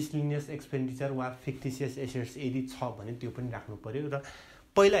लास्टमा मिसलिनियस एक्सपेन्डिचर वा फिक्टिसियस एसेट्स यदि छ भने त्यो पनि राख्नु पर्यो। र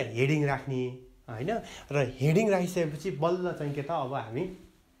पहिला हेडिङ राख्ने हैन, र हेडिङ राखिसकेपछि बल्ल चाहिँ के त अब हामी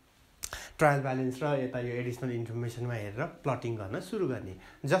ट्रायल ब्यालेन्स र यता यो एडिसनल इन्फर्मेसनमा हेरेर प्लटिङ गर्न सुरु गर्ने।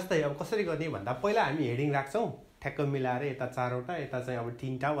 जस्तै अब कसरी गर्ने भन्दा पहिला हामी हेडिङ राख्छौँ ठ्याक्क मिलाएर, यता 4वटा, यता चाहिँ अब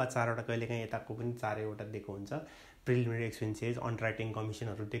 3टा वा 4वटा, कहिलेकाहीँ यताको पनि 4वटा दिएको हुन्छ, प्रिलिमिनरी एक्सपेन्सेस, अन्डरराइटिङ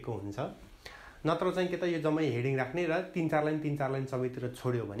कमिसनहरू दिएको हुन्छ। नत्र चाहिँ के त यो जम्मै हेडिङ राख्ने र 3-4 लाइन सबैतिर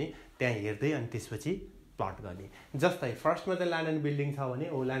छोड्यो भने त्यहाँ हेर्दै अनि त्यसपछि प्लट गर्ने। जस्तै फर्स्टमा चाहिँ ल्यान्ड एन्ड बिल्डिङ छ भने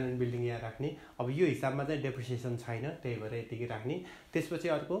ल्यान्ड एन्ड बिल्डिङ यहाँ राख्ने। अब यो हिसाबमा चाहिँ डेप्रिसिएसन छैन, त्यही भएर यतिकै राख्ने। त्यसपछि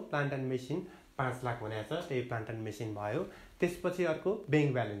अर्को प्लान्ट एन्ड मेसिन 5 लाख भनेको छ, त्यही प्लान्ट एन्ड मेसिन भयो। त्यसपछि अर्को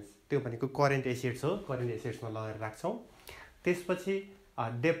ब्याङ्क ब्यालेन्स, त्यो भनेको करेन्ट एसेट्स हो, करेन्ट एसेट्समा लगेर राख्छौँ। त्यसपछि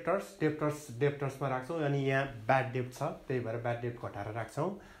डेप्टर्समा राख्छौँ, अनि यहाँ ब्याड डेप्ट छ, त्यही भएर ब्याड डेप्ट घटाएर राख्छौँ।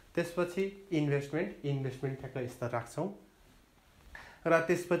 त्यसपछि इन्भेस्टमेन्ट ठ्याक्क यस्तो राख्छौँ। र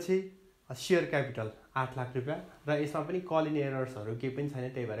त्यसपछि सेयर क्यापिटल 8 लाख रुपियाँ, र यसमा पनि कल इन एरर्सहरू केही पनि छैन,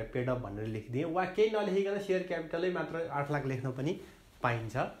 त्यही भएर पेड अप भनेर लेखिदिएँ, वा केही नलेखिकन सेयर क्यापिटलै मात्र 8 लाख लेख्न पनि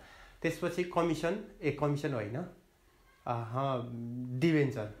पाइन्छ। त्यसपछि कमिसन होइन,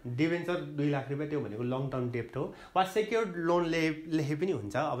 डिभेन्चर 2 लाख रुपियाँ, त्यो भनेको लङ टर्म डेप्ट हो, वा सेक्योर्ड लोन लेखे पनि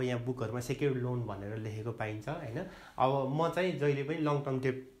हुन्छ। अब यहाँ बुकहरूमा सेक्योर्ड लोन भनेर लेखेको पाइन्छ हैन। अब म चाहिँ जहिले पनि लङ टर्म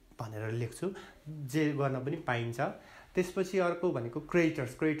डेप्ट भनेर लेख्छु, जे गर्न पनि पाइन्छ। त्यसपछि अर्को भनेको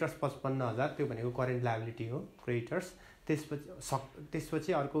क्रेडिटर्स 55,000, त्यो भनेको करेन्ट लायबिलिटी हो, क्रेडिटर्स।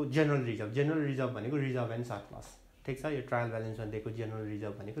 त्यसपछि अर्को जेनरल रिजर्भ भनेको रिजर्भ एन्ड सरप्लस। ठिक छ, यो ट्रायल ब्यालेन्समा दिएको जेनरल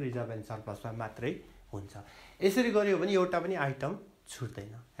रिजर्भ भनेको रिजर्भ एन्ड सरप्लसमा मात्रै हुन्छ। यसरी गऱ्यो भने एउटा पनि आइटम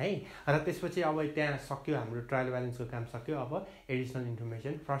छुट्दैन है। र त्यसपछि अब त्यहाँ सक्यो, हाम्रो ट्रायल ब्यालेन्सको काम सक्यो। अब एडिसनल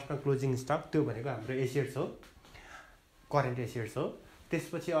इन्फर्मेसन, फर्स्टमा क्लोजिङ स्टक, त्यो भनेको हाम्रो एसेट्स हो, करेन्ट एसेट्स हो।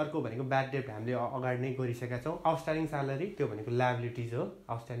 त्यसपछि अर्को भनेको ब्याड डेप्ट, हामीले अगाडि नै गरिसकेका छौँ। आउटस्ट्यान्डिङ स्यालेरी, त्यो भनेको लायबिलिटिज हो,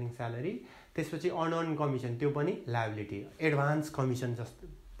 आउटस्ट्यान्डिङ स्यालेरी। त्यसपछि अनअर्न कमिसन, त्यो पनि लायबिलिटी, एडभान्स कमिसन जस्तो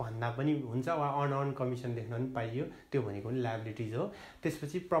भन्दा पनि हुन्छ, वा अनअर्न कमिसन देख्न पनि पाइयो, त्यो भनेको पनि लायबिलिटिज हो।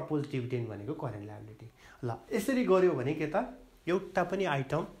 त्यसपछि प्रपोज डिभिडेन्ड भनेको करेन्ट लायबिलिटी। ल यसरी गऱ्यो भने के त एउटा पनि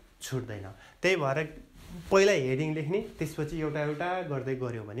आइटम छुट्दैन। त्यही भएर पहिला हेडिङ लेख्ने, त्यसपछि एउटा गर्दै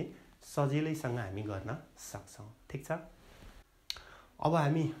गऱ्यो भने सजिलैसँग हामी गर्न सक्छौँ। ठिक छ। अब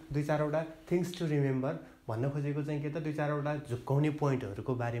हामी 2-4वटा थिङ्स टु रिमेम्बर भन्न खोजेको चाहिँ के त 2-4वटा झुक्काउने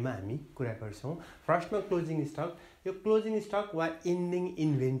पोइन्टहरूको बारेमा हामी कुरा गर्छौँ। फर्स्टमा क्लोजिङ स्टक, यो क्लोजिङ स्टक वा इन्डिङ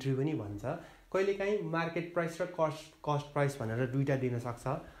इन्भेन्ट्री पनि भन्छ। कहिलेकाहीँ मार्केट प्राइस र कस्ट प्राइस भनेर दुईवटा दिन सक्छ।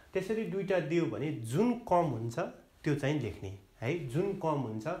 त्यसरी दुईवटा दियो भने जुन कम हुन्छ त्यो चाहिँ लेख्ने है, जुन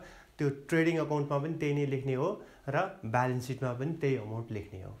कम हुन्छ त्यो ट्रेडिङ अकाउन्टमा पनि त्यही नै लेख्ने हो र ब्यालेन्स सिटमा पनि त्यही अमाउन्ट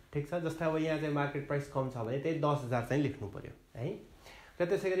लेख्ने हो। ठिक छ। जस्तै अब यहाँ चाहिँ मार्केट प्राइस कम छ भने त्यही 10,000 चाहिँ लेख्नु पर्यो है। र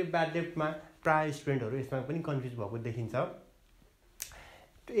त्यसै गरी ब्याड डेप्टमा प्राय स्टुडेन्टहरू यसमा पनि कन्फ्युज भएको देखिन्छ।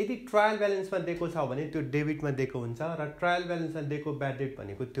 यदि ट्रायल ब्यालेन्समा दिएको छ भने त्यो डेबिटमा दिएको हुन्छ र ट्रायल ब्यालेन्समा दिएको ब्याड डेट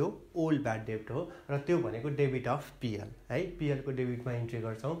भनेको त्यो ओल्ड ब्याड डेट हो र त्यो भनेको डेबिट अफ पिएल है, पिएलको डेबिटमा इन्ट्री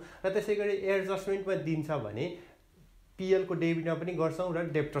गर्छौँ। र त्यसै गरी एडजस्टमेन्टमा दिन्छ भने पिएलको डेबिटमा पनि गर्छौँ र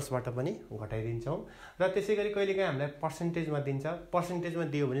डेप्टर्सबाट पनि घटाइदिन्छौँ। र त्यसै गरी कहिलेकाहीँ हामीलाई पर्सेन्टेजमा दिन्छ, पर्सेन्टेजमा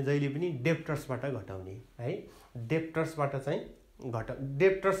दियो भने जहिले पनि डेप्टर्सबाट घटाउने है, डेप्टर्सबाट चाहिँ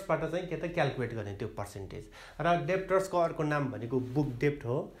के त क्यालकुलेट गर्ने त्यो पर्सेन्टेज। र डेप्टर्सको अर्को नाम भनेको बुक डेप्ट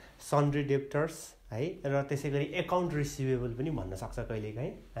हो, सन्ड्री डेप्टर्स है, र त्यसै गरी एकाउन्ट रिसिभेबल पनि भन्न सक्छ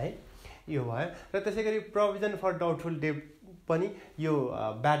कहिलेकाहीँ है, यो भयो। र त्यसै गरी प्रोभिजन फर डाउटफुल डेप्ट पनि यो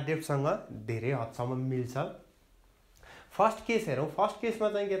ब्याड डेप्टसँग धेरै हदसम्म मिल्छ। फर्स्ट केस हेरौँ। फर्स्ट केसमा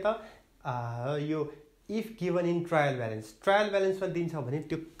चाहिँ के त यो इफ गिभन इन ट्रायल ब्यालेन्समा दिन्छ भने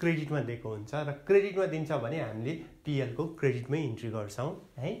त्यो क्रेडिटमा दिएको हुन्छ र क्रेडिटमा दिन्छ भने हामीले पिएलको क्रेडिटमै इन्ट्री गर्छौँ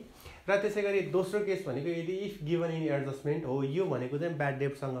है। र त्यसै गरी दोस्रो केस भनेको यदि इफ गिभन इन एडजस्टमेन्ट हो, यो भनेको चाहिँ ब्याड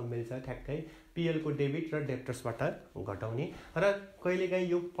डेब्टसँग मिल्छ ठ्याक्कै, पिएलको डेबिट र डेप्टर्सबाट घटाउने र कहिलेकाहीँ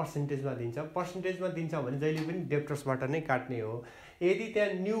यो पर्सेन्टेजमा दिन्छ भने जहिले पनि डेप्टर्सबाट नै काट्ने हो। यदि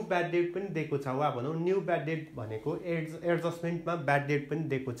त्यहाँ न्यू ब्याड डेट पनि दिएको छ वा भनौँ न्यू ब्याड डेट भनेको एडजस्टमेन्टमा ब्याड डेट पनि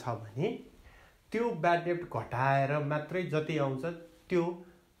दिएको छ भने त्यो ब्याड डेट घटाएर मात्रै जति आउँछ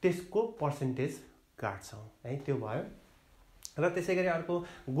त्यसको पर्सेन्टेज काट्छौँ है, त्यो भयो। र त्यसै गरी अर्को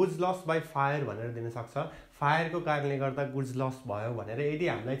गुड्स लस बाई फायर भनेर दिन सक्छ, फायरको कारणले गर्दा गुड्स लस भयो भनेर यदि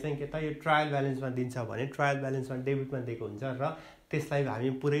हामीलाई चाहिँ के त यो ट्रायल ब्यालेन्समा दिन्छ भने ट्रायल ब्यालेन्समा डेबिटमा दिएको हुन्छ र त्यसलाई हामी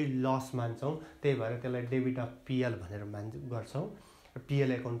पुरै लस मान्छौँ, त्यही भएर त्यसलाई डेबिट अफ पिएल भनेर गर्छौँ,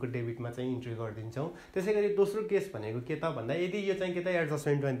 पिएल एकाउन्टको डेबिटमा चाहिँ इन्ट्री गरिदिन्छौँ। त्यसै गरी दोस्रो केस भनेको के त भन्दा यदि यो चाहिँ के त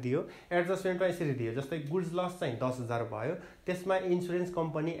एडजस्टमेन्टमा दियो, एडजस्टमेन्टमा यसरी दियो, जस्तै गुड्स लस चाहिँ 10,000 भयो, त्यसमा इन्सुरेन्स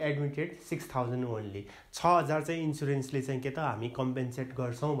कम्पनी एडमिटेड 6,000 ओन्ली, 6,000 चाहिँ इन्सुरेन्सले चाहिँ के त हामी कम्पेन्सेट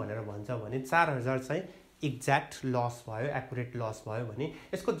गर्छौँ भनेर भन्छ भने 4,000 चाहिँ एक्ज्याक्ट लस भयो, एकुरेट लस भयो भने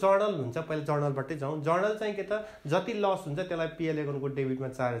यसको जर्नल हुन्छ, पहिला जर्नलबाटै जाउँ। जर्नल चाहिँ के त जति लस हुन्छ त्यसलाई पिएल एकाउन्टको डेबिटमा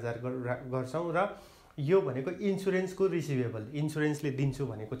 4,000 गर्छौँ र यो भनेको इन्सुरेन्सको रिसिभेबल, इन्सुरेन्सले दिन्छु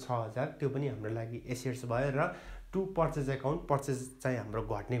भनेको 6,000, त्यो पनि हाम्रो लागि एसेट्स भयो र टु पर्चेज एकाउन्ट, पर्चेज चाहिँ हाम्रो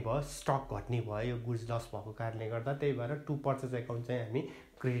घट्ने भयो, स्टक घट्ने भयो यो गुड्स लस भएको कारणले गर्दा, त्यही भएर टु पर्चेज एकाउन्ट चाहिँ हामी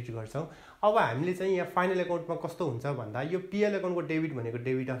क्रेडिट गर्छौँ। अब हामीले चाहिँ यहाँ फाइनल एकाउन्टमा कस्तो हुन्छ भन्दा यो पिएल एकाउन्टको डेबिट भनेको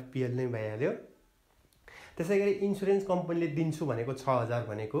डेबिट अफ पिएल नै भइहाल्यो। त्यसै गरी इन्सुरेन्स कम्पनीले दिन्छु भनेको 6,000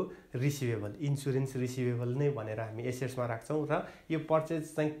 भनेको रिसिभेबल, इन्सुरेन्स रिसिभेबल नै भनेर हामी एसेट्समा राख्छौँ र यो पर्चेज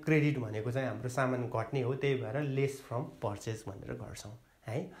चाहिँ क्रेडिट भनेको चाहिँ हाम्रो सामान घट्ने हो, त्यही भएर लेस फ्रम पर्चेज भनेर गर्छौँ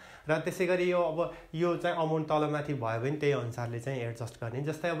है। र त्यसै गरी यो अब यो चाहिँ अमाउन्ट तलमाथि भयो भने त्यही अनुसारले चाहिँ एडजस्ट गर्ने।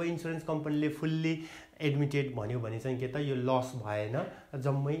 जस्तै अब इन्सुरेन्स कम्पनीले फुल्ली एडमिटेड भन्यो भने चाहिँ के त यो लस भएन,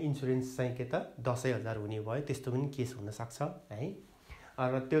 जम्मै इन्सुरेन्स चाहिँ के त 10,000 हुने भयो, त्यस्तो पनि केस हुनसक्छ है।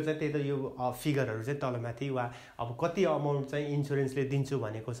 र त्यो चाहिँ त्यही त यो फिगरहरू चाहिँ तलमाथि वा अब कति अमाउन्ट चाहिँ इन्सुरेन्सले दिन्छु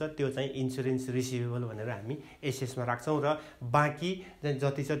भनेको छ त्यो चाहिँ इन्सुरेन्स रिसिभेबल भनेर हामी एसेट्समा राख्छौँ र बाँकी चाहिँ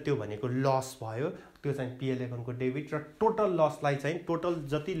जति छ त्यो भनेको लस भयो, त्यो चाहिँ पिएल एकाउन्टको डेबिट र टोटल लसलाई चाहिँ टोटल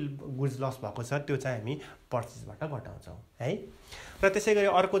जति गुड्स लस भएको छ त्यो चाहिँ हामी पर्चेजबाट घटाउँछौँ है। र त्यसै गरी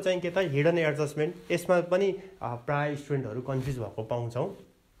अर्को चाहिँ के त हिडन एडजस्टमेन्ट, यसमा पनि प्राय स्टुडेन्टहरू कन्फ्युज भएको पाउँछौँ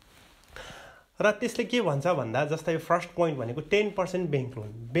र त्यसले के भन्छ भन्दा जस्तै फर्स्ट पोइन्ट भनेको 10% ब्याङ्क लोन,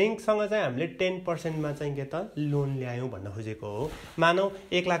 ब्याङ्कसँग चाहिँ हामीले 10%मा चाहिँ के त लोन ल्यायौँ भन्न खोजेको हो। मानौ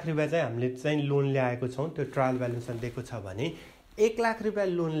 1 लाख रुपियाँ चाहिँ हामीले चाहिँ लोन ल्याएको छौँ, त्यो ट्रायल ब्यालेन्समा दिएको छ भने 1 लाख रुपियाँ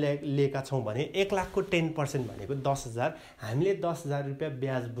लोन लिएका छौँ भने 1 लाखको 10% भनेको 10,000, हामीले 10,000 रुपियाँ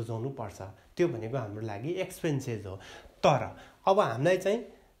ब्याज बुझाउनु पर्छ, त्यो भनेको हाम्रो लागि एक्सपेन्सेस हो। तर अब हामीलाई चाहिँ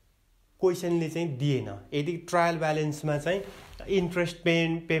क्वेसनले चाहिँ दिएन, यदि ट्रायल ब्यालेन्समा चाहिँ इन्ट्रेस्ट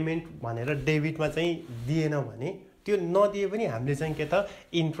पेमेन्ट भनेर डेबिटमा चाहिँ दिएन भने त्यो नदिए पनि हामीले चाहिँ के त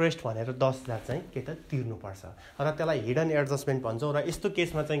इन्ट्रेस्ट भनेर 10,000 चाहिँ के त तिर्नुपर्छ र त्यसलाई हिडन एडजस्टमेन्ट भन्छौँ। र यस्तो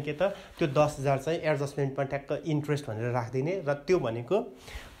केसमा चाहिँ के त त्यो 10,000 चाहिँ एडजस्टमेन्टमा ठ्याक्क इन्ट्रेस्ट भनेर राखिदिने र त्यो भनेको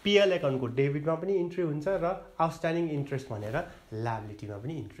पिएल एकाउन्टको डेबिटमा पनि इन्ट्री हुन्छ र आउटस्ट्यान्डिङ इन्ट्रेस्ट भनेर लायबिलिटीमा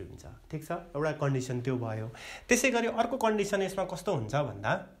पनि इन्ट्री हुन्छ। ठिक छ, एउटा कन्डिसन त्यो भयो। त्यसै गरी अर्को कन्डिसन यसमा कस्तो हुन्छ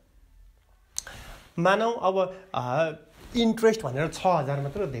भन्दा मानौ अब इन्ट्रेस्ट भनेर 6,000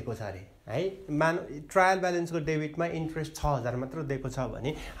 मात्र दिएको छ अरे है, ट्रायल ब्यालेन्सको डेबिटमा इन्ट्रेस्ट 6,000 मात्र दिएको छ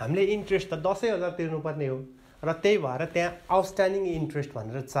भने हामीले इन्ट्रेस्ट त 10,000 तिर्नुपर्ने हो र त्यही भएर त्यहाँ आउटस्ट्यान्डिङ इन्ट्रेस्ट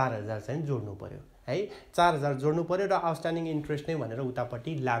भनेर 4,000 चाहिँ जोड्नु पर्यो है, 4,000 जोड्नु पर्यो र आउटस्ट्यान्डिङ इन्ट्रेस्ट नै भनेर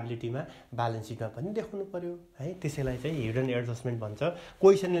उतापट्टि लायबिलिटीमा ब्यालेन्स सिटमा पनि देखाउनु पर्यो है। त्यसैलाई चाहिँ हिडन एडजस्टमेन्ट भन्छ,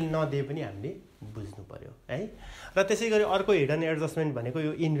 क्वेसनले नदिए पनि हामीले बुझ्नु पर्यो है। र त्यसै गरी अर्को हिडन एडजस्टमेन्ट भनेको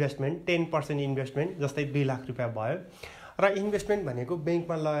यो इन्भेस्टमेन्ट, 10% इन्भेस्टमेन्ट, जस्तै 2 लाख रुपियाँ भयो र इन्भेस्टमेन्ट भनेको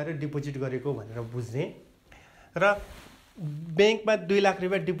ब्याङ्कमा लगेर डिपोजिट गरेको भनेर बुझ्ने र ब्याङ्कमा 2 लाख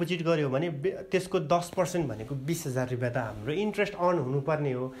रुपियाँ डिपोजिट गर्यो भने त्यसको 10% भनेको 20,000 रुपियाँ त हाम्रो इन्ट्रेस्ट अर्न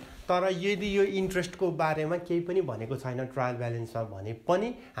हुनुपर्ने हो। तर यदि यो इन्ट्रेस्टको बारेमा केही पनि भनेको छैन ट्रायल ब्यालेन्समा भने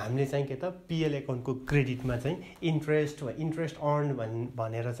पनि हामीले चाहिँ के त पिएल एकाउन्टको क्रेडिटमा चाहिँ इन्ट्रेस्ट अर्न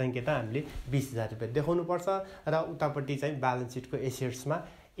भनेर चाहिँ के त हामीले 20,000 रुपियाँ देखाउनुपर्छ र उतापट्टि चाहिँ ब्यालेन्स सिटको एसेट्समा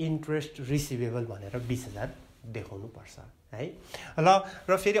इन्ट्रेस्ट रिसिभेबल भनेर 20,000 देखाउनु पर्छ है।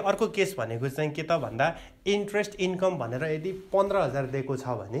 र फेरि अर्को केस भनेको चाहिँ के त भन्दा इन्ट्रेस्ट इन्कम भनेर यदि 15,000 दिएको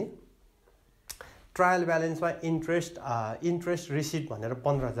छ भने ट्रायल ब्यालेन्समा इन्ट्रेस्ट रिसिट भनेर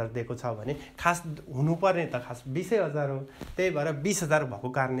 15,000 दिएको छ भने खास हुनुपर्ने त खास 20,000 हो, त्यही भएर 20,000 भएको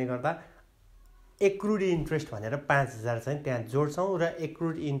कारणले गर्दा एक्रुड इन्ट्रेस्ट भनेर 5,000 चाहिँ त्यहाँ जोड्छौँ र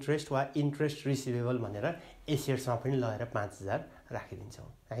एक्रुड इन्ट्रेस्ट वा इन्ट्रेस्ट रिसिभेबल भनेर एसेट्समा पनि लगेर 5,000 राखिदिन्छौँ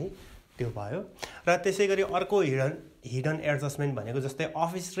है। त्यो भयो। र त्यसै गरी अर्को हिडन एडजस्टमेन्ट भनेको जस्तै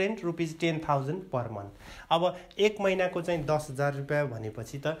अफिस रेन्ट ₹10,000 पर मन्थ। अब एक महिनाको चाहिँ 10,000 रुपियाँ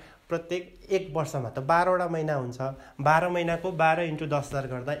भनेपछि त प्रत्येक एक वर्षमा त 12वटा महिना हुन्छ, 12 महिनाको 12 × 10,000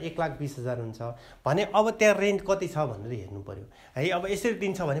 गर्दा 1,20,000 हुन्छ भने अब त्यहाँ रेन्ट कति छ भनेर हेर्नु पर्यो है। अब यसरी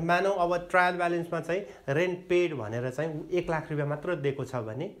दिन्छ भने मानौ अब ट्रायल ब्यालेन्समा चाहिँ रेन्ट पेड भनेर चाहिँ 1 लाख रुपियाँ मात्र दिएको छ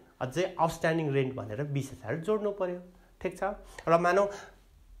भने अझै आउटस्ट्यान्डिङ रेन्ट भनेर 20,000 जोड्नु पर्यो, ठिक छ। र मानौ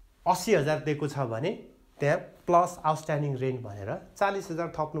 80,000 दिएको छ भने त्यहाँ प्लस आउटस्ट्यान्डिङ रेन्ट भनेर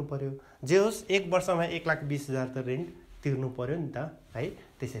 40,000 थप्नु पर्यो। जे होस् एक वर्षमा 1,20,000 त रेन्ट तिर्नु पर्यो नि त है।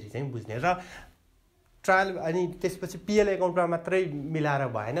 त्यसरी चाहिँ बुझ्ने। र ट्रायल अनि त्यसपछि पिएल एकाउन्टमा मात्रै मिलाएर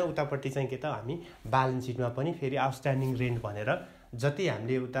भएन, उतापट्टि चाहिँ के त हामी ब्यालेन्स सिटमा पनि फेरि आउटस्ट्यान्डिङ रेन्ट भनेर जति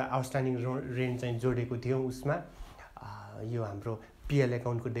हामीले उता आउटस्ट्यान्डिङ रेन्ट चाहिँ जोडेको थियौँ उसमा यो हाम्रो पिएल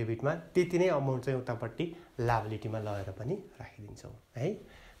एकाउन्टको डेबिटमा त्यति नै अमाउन्ट चाहिँ उतापट्टि लायबिलिटीमा लगेर पनि राखिदिन्छौँ है।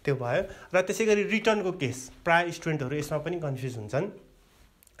 त्यो भयो। र त्यसै गरी रिटर्नको केस प्राय स्टुडेन्टहरू यसमा पनि कन्फ्युज हुन्छन्।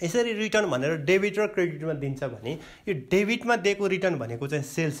 यसरी रिटर्न भनेर डेबिट र क्रेडिटमा दिन्छ भने यो डेबिटमा दिएको रिटर्न भनेको चाहिँ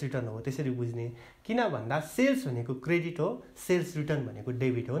सेल्स रिटर्न हो, त्यसरी बुझ्ने। किन भन्दा सेल्स भनेको क्रेडिट हो, सेल्स रिटर्न भनेको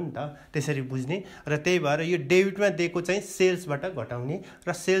डेबिट हो नि त, त्यसरी बुझ्ने। र त्यही भएर यो डेबिटमा दिएको चाहिँ सेल्सबाट घटाउने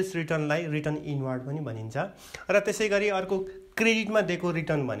र सेल्स रिटर्नलाई रिटर्न इनवार्ड पनि भनिन्छ। र त्यसै गरी अर्को क्रेडिटमा दिएको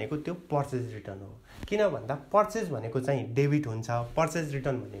रिटर्न भनेको त्यो पर्चेज रिटर्न हो। किन भन्दा पर्चेज भनेको चाहिँ डेबिट हुन्छ, पर्चेज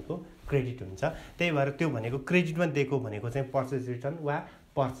रिटर्न भनेको क्रेडिट हुन्छ। त्यही भएर त्यो भनेको क्रेडिटमा दिएको भनेको चाहिँ पर्चेज रिटर्न वा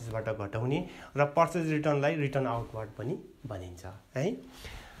पर्चेजबाट घटाउने र पर्चेज रिटर्नलाई रिटर्न आउटवार्ड पनि भनिन्छ है।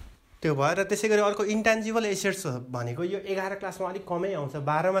 त्यो भएर त्यसै गरी अर्को इन्टेन्जिबल एसेट्स भनेको यो 11 क्लासमा अलिक कमै आउँछ,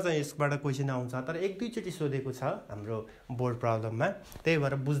 12मा चाहिँ यसबाट क्वेसन आउँछ, तर 1-2 चोटि सोधेको छ हाम्रो बोर्ड प्रब्लममा। त्यही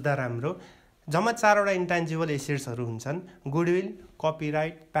भएर बुझ्दा राम्रो। जम्मा 4वटा इन्टेन्जिबल एसेट्सहरू हुन्छन्, गुडविल,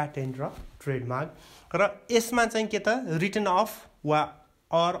 कपिराइट, प्याटेन्ट र ट्रेडमार्क। र यसमा चाहिँ के त रिटर्न अफ वा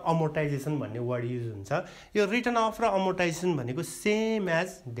अर अमोर्टाइजेसन भन्ने वर्ड युज हुन्छ। यो रिटर्न अफ र अमोर्टाइजेसन भनेको सेम एज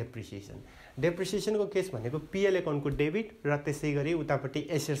डेप्रिसिएसन। डेप्रिसिएसनको केस भनेको पिएल एकाउन्टको डेबिट र त्यसै गरी उतापट्टि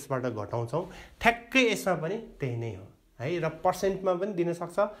एसेट्सबाट घटाउँछौँ, ठ्याक्कै यसमा पनि त्यही नै हो है। र पर्सेन्टमा पनि दिन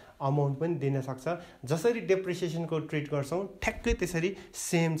सक्छ, अमाउन्ट पनि दिन सक्छ। जसरी डेप्रिसिएसनको ट्रिट गर्छौँ ठ्याक्कै त्यसरी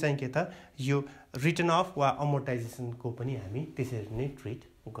सेम चाहिँ के त यो रिटर्न अफ वा अमोर्टाइजेसनको पनि हामी त्यसरी नै ट्रिट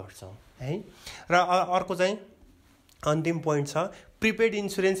गर्छौँ है। र अर्को चाहिँ अन्तिम पोइन्ट छ प्रिपेड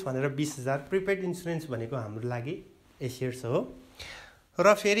इन्सुरेन्स भनेर 20,000। प्रिपेड इन्सुरेन्स भनेको हाम्रो लागि एसेट्स हो।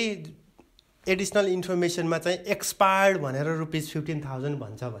 र फेरि एडिसनल इन्फर्मेसनमा चाहिँ एक्सपायर्ड भनेर ₹15,000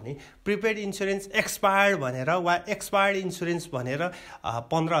 भन्छ भने प्रिपेड इन्सुरेन्स एक्सपायर्ड भनेर वा एक्सपायर्ड इन्सुरेन्स भनेर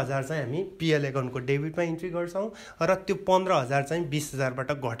 15,000 चाहिँ हामी पिएल एकाउन्टको डेबिटमा इन्ट्री गर्छौँ र त्यो 15,000 चाहिँ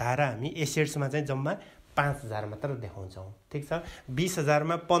 20,000बाट घटाएर हामी एसेट्समा चाहिँ जम्मा 5,000 मात्र देखाउँछौँ, ठिक छ।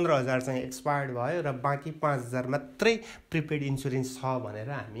 20,000मा 15,000 चाहिँ एक्सपायर्ड भयो र बाँकी 5,000 मात्रै प्रिपेड इन्सुरेन्स छ भनेर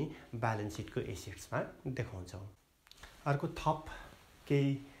हामी ब्यालेन्स सिटको एसेट्समा देखाउँछौँ। अर्को थप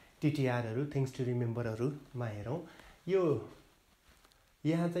केही टिटिआरहरू थिङ्स टु रिमेम्बरहरूमा हेरौँ। यो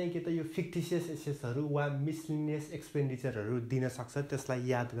यहाँ चाहिँ के त यो फिक्टिसियस एसेट्सहरू वा मिसलिनियस एक्सपेन्डिचरहरू दिन सक्छ, त्यसलाई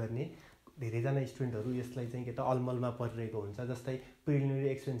याद गर्ने धेरैजना स्टुडेन्टहरू यसलाई चाहिँ के त अलमलमा परिरहेको हुन्छ। जस्तै प्रिलिमिनरी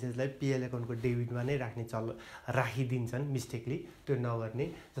एक्सपेन्सेसलाई पिएल एकाउन्टको डेबिटमा नै राखिदिन्छन् मिस्टेकली, त्यो नगर्ने।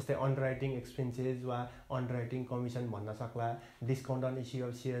 जस्तै अन्डरराइटिङ एक्सपेन्सेस वा अन्डरराइटिङ कमिसन भन्न सक्ला, discount on issue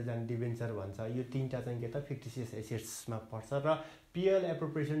of shares and debenture भन्छ। यो तीनटा चाहिँ के त फिक्टिसियस एसेट्समा पर्छ। र पिएल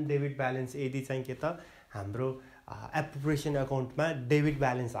एप्रोप्रिएसन डेबिट ब्यालेन्स यदि चाहिँ के त हाम्रो एप्रोप्रिएसन एकाउन्टमा डेबिट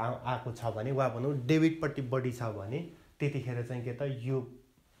ब्यालेन्स आएको छ भने वा भनौँ डेबिटपट्टि बढी छ भने त्यतिखेर चाहिँ के त यो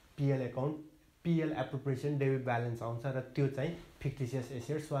PL account PL appropriation debit balance आउँछ र त्यो चाहिँ फिक्टिसियस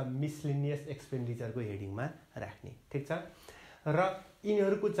एसेट्स वा मिसलिनियस एक्सपेन्डिचरको हेडिङमा राख्ने, ठिक छ। र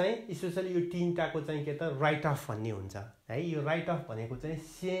यिनीहरूको चाहिँ स्पेसली यो तीनटाको चाहिँ के त राइट अफ भन्ने हुन्छ है। यो राइट अफ भनेको चाहिँ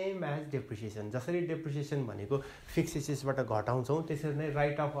सेम एज डेप्रिसिएसन। जसरी डेप्रिसिएसन भनेको फिक्स एसेट्सबाट घटाउँछौँ त्यसरी नै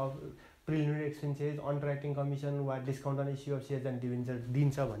right of preliminary expenses, अन्डरराइटिङ commission वा discount on issue of shares and debenture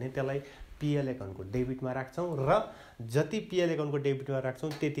दिन्छ भने त्यसलाई पिएल एकाउन्टको डेबिटमा राख्छौँ र जति पिएल एकाउन्टको डेबिटमा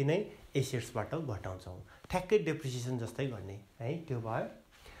राख्छौँ त्यति नै एसेट्सबाट घटाउँछौँ, ठ्याक्कै डेप्रिसिएसन जस्तै गर्ने है। त्यो भयो।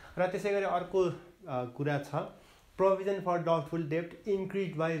 र त्यसै गरी अर्को कुरा छ प्रोभिजन फर डाउटफुल डेब्ट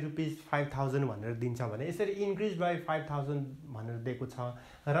इन्क्रिज बाई ₹5,000 भनेर दिन्छ भने यसरी इन्क्रिज बाई 5,000 भनेर दिएको छ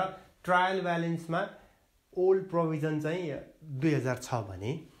र ट्रायल ब्यालेन्समा ओल्ड प्रोभिजन चाहिँ 2,000 छ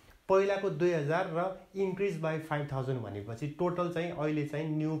भने पहिलाको 2,000 र इन्क्रिज बाई 5,000 भनेपछि टोटल चाहिँ अहिले चाहिँ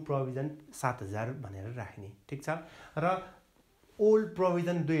न्यू प्रोभिजन 7,000 भनेर राख्ने, ठिक छ। र ओल्ड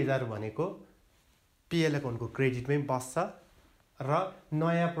प्रोभिजन 2,000 भनेको पिएल एकाउन्टको क्रेडिटमै बस्छ र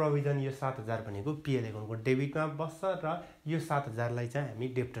नयाँ प्रोभिजन यो 7000 भनेको पिएल एकाउन्टको डेबिटमा बस्छ र यो 7000 लाई चाहिँ हामी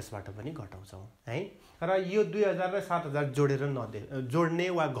डेप्टर्सबाट पनि घटाउँछौँ है। र यो 2000 र 7000 जोडेर जोड्ने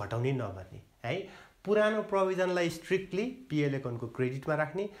वा घटाउने नगर्ने है। पुरानो प्रोभिजनलाई स्ट्रिक्टली पिएल एकाउन्टको क्रेडिटमा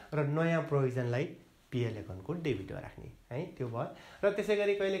राख्ने र नयाँ प्रोभिजनलाई पिएल एकाउन्टको डेबिटमा राख्ने है, त्यो भयो। र त्यसै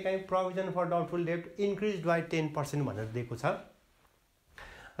गरी कहिलेकाहीँ प्रोभिजन फर डाउटफुल डेब्ट इन्क्रिज बाई 10% भनेर दिएको छ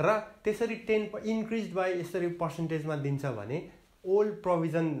र त्यसरी 10 इन्क्रिज बाई यसरी पर्सेन्टेजमा दिन्छ भने ओल्ड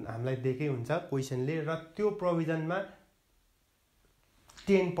प्रोभिजन हामीलाई दिएकै हुन्छ क्वेसनले र त्यो प्रोभिजनमा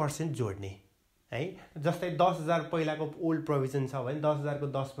 10% जोड्ने है। जस्तै 10,000 पहिलाको ओल्ड प्रोभिजन छ भने 10,000 को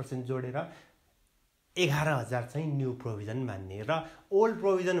 10% जोडेर 11,000 चाहिँ न्यू प्रोभिजन मान्ने र ओल्ड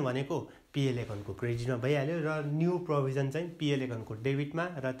प्रोभिजन भनेको पिएल एकाउन्टको क्रेडिटमा भइहाल्यो र न्यू प्रोभिजन चाहिँ पिएल एकाउन्टको डेबिटमा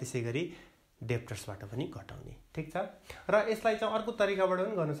र त्यसै गरी डेप्टर्सबाट पनि घटाउने, ठिक छ। र यसलाई चाहिँ अर्को तरिकाबाट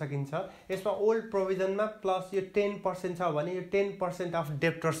पनि गर्न सकिन्छ। यसमा ओल्ड प्रोभिजनमा प्लस यो 10% छ भने यो 10% अफ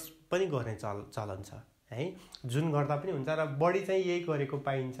डेप्टर्स पनि गर्ने चलन छ है, जुन गर्दा पनि हुन्छ र बढी चाहिँ यही गरेको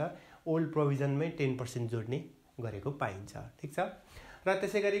पाइन्छ, ओल्ड प्रोभिजनमै 10% जोड्ने गरेको पाइन्छ, ठिक छ। र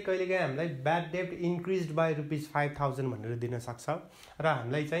त्यसै गरी कहिलेकाहीँ हामीलाई ब्याड डेब्ट इन्क्रिज्ड बाई ₹5,000 भनेर दिन सक्छ र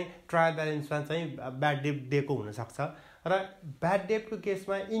हामीलाई चाहिँ ट्रायल ब्यालेन्समा चाहिँ ब्याड डेब्ट दिएको हुनसक्छ र ब्याड डेब्टको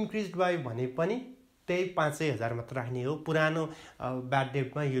केसमा इन्क्रिज्ड बाई भने पनि त्यही 5,000 मात्र राख्ने हो। पुरानो ब्याड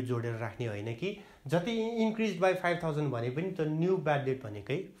डेब्टमा यो जोडेर राख्ने होइन कि जति इन्क्रिज्ड बाई 5,000 भने पनि त्यो न्यू ब्याड डेब्ट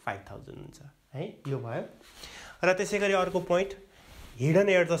भनेकै 5,000 हुन्छ है, यो भयो। र त्यसै गरी अर्को पोइन्ट हिडन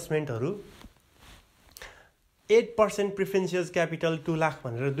एडजस्टमेन्टहरू 8% प्रिफरेन्सियस क्यापिटल 2 लाख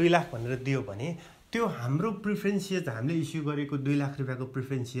भनेर 2 लाख भनेर दियो भने त्यो हाम्रो प्रिफरेन्सियस हामीले इस्यु गरेको 2 लाख रुपियाँको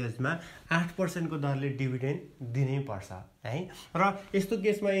प्रिफरेन्सियसमा 8% को दरले डिभिडेन्ड दिनै पर्छ है। र यस्तो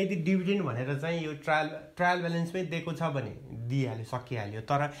केसमा यदि डिभिडेन्ड भनेर चाहिँ यो ट्रायल ब्यालेन्समै दिएको छ भने दिइहाल्यो, सकिहाल्यो।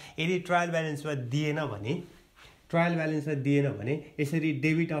 तर यदि ट्रायल ब्यालेन्समा दिएन भने यसरी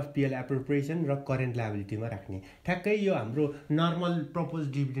डेबिट अफ पिएल एप्रोप्रिएसन र करेन्ट लायबिलिटीमा राख्ने। ठ्याक्कै यो हाम्रो नर्मल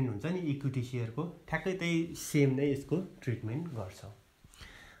प्रपोज डिभिडेन्ड हुन्छ नि इक्विटी सेयरको, ठ्याक्कै त्यही सेम नै यसको ट्रिटमेन्ट गर्छौँ।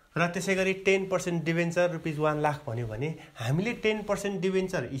 र त्यसै गरी 10% डिभेन्चर ₹1 लाख भन्यो भने हामीले 10%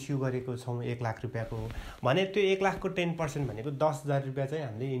 डिभेन्चर इस्यु गरेको छौँ 1 लाख रुपियाँको भने त्यो 1 लाखको 10% भनेको 10,000 रुपियाँ चाहिँ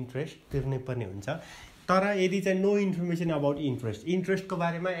हामीले इन्ट्रेस्ट तिर्नै पर्ने हुन्छ। तर यदि चाहिँ नो इन्फर्मेसन अबाउट इन्ट्रेस्टको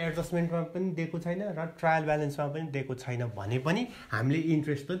बारेमा एडजस्टमेन्टमा पनि दिएको छैन र ट्रायल ब्यालेन्समा पनि दिएको छैन भने पनि हामीले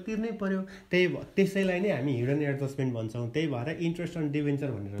इन्ट्रेस्ट त तिर्नै पर्यो। त्यसैलाई नै हामी हिडन एडजस्टमेन्ट भन्छौँ। त्यही भएर इन्ट्रेस्ट अन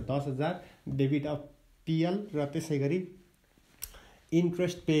डिभेन्चर भनेर 10,000 डेबिट अफ पिएल र त्यसै गरी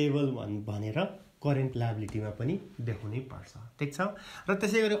इन्ट्रेस्ट पेएबल भनेर करेन्ट लायबिलिटीमा पनि देखाउनै पर्छ, ठिक छ। र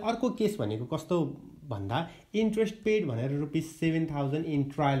त्यसै गरी अर्को केस भनेको कस्तो भन्दा इन्ट्रेस्ट पेड भनेर ₹7,000 इन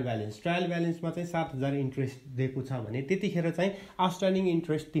ट्रायल ब्यालेन्समा चाहिँ 7,000 इन्ट्रेस्ट दिएको छ भने त्यतिखेर चाहिँ आउटस्ट्यान्डिङ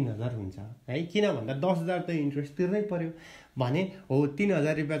इन्ट्रेस्ट 3,000 हुन्छ है। किन भन्दा 10,000 त इन्ट्रेस्ट तिर्नै पर्यो भने हो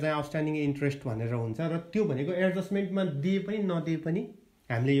 3,000 रुपियाँ चाहिँ आउटस्ट्यान्डिङ इन्ट्रेस्ट भनेर हुन्छ र त्यो भनेको एडजस्टमेन्टमा दिए पनि नदिए पनि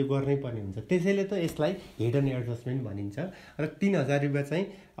हामीले यो गर्नै पर्ने हुन्छ। त्यसैले त यसलाई हिडन एडजस्टमेन्ट भनिन्छ र 3,000 रुपियाँ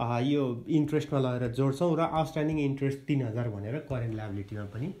चाहिँ यो इन्ट्रेस्टमा लगेर जोड्छौँ र आउटस्ट्यान्डिङ इन्ट्रेस्ट 3,000 भनेर करेन्ट लायबिलिटीमा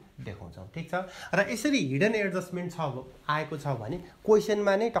पनि देखाउँछौँ, ठिक छ। र यसरी हिडन एडजस्टमेन्ट आएको छ भने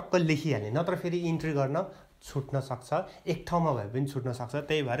क्वेसनमा नै टक्क लेखिहाल्ने, नत्र फेरि इन्ट्री गर्न छुट्न सक्छ, एक ठाउँमा भए पनि छुट्न सक्छ।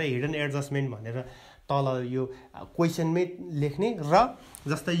 त्यही भएर हिडन एडजस्टमेन्ट भनेर तल यो क्वेसनमै लेख्ने र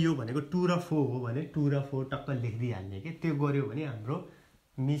जस्तै यो भनेको 2 र 4 हो भने 2 र 4 टक्क लेखिदिइहाल्ने कि त्यो गर्यो भने हाम्रो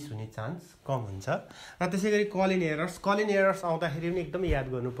मिस हुने चान्स कम हुन्छ। र त्यसै गरी कल इन एरर्स आउँदाखेरि पनि एकदम याद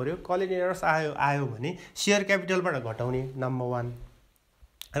गर्नु पर्यो। कल इन एरर्स आयो भने सेयर क्यापिटलबाट घटाउने नम्बर 1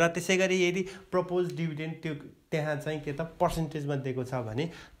 र त्यसै गरी यदि प्रपोज डिभिडेन्ड त्यो त्यहाँ चाहिँ के त पर्सेन्टेजमा दिएको छ भने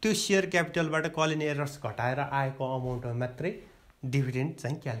त्यो सेयर क्यापिटलबाट कल इन एरर्स घटाएर आएको अमाउन्टमा मात्रै डिभिडेन्ड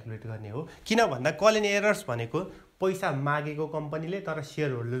चाहिँ क्याल्कुलेट गर्ने हो। किन भन्दा कल इन एरर्स भनेको पैसा मागेको कम्पनीले तर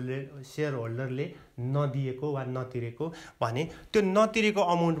सेयर होल्डरले नदिएको वा नतिरेको भने त्यो नतिरेको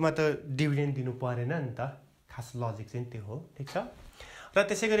अमाउन्टमा त डिभिडेन्ड दिनु परेन नि त, खास लजिक चाहिँ त्यो हो, ठिक छ। र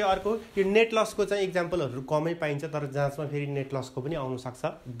त्यसै गरी अर्को यो नेट लसको चाहिँ इक्जाम्पलहरू कमै पाइन्छ तर जाँचमा फेरि नेट लसको पनि आउनु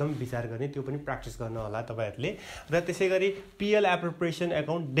सक्छ, एकदम विचार गर्ने, त्यो पनि प्र्याक्टिस गर्न होला तपाईँहरूले। र त्यसै गरी PL appropriation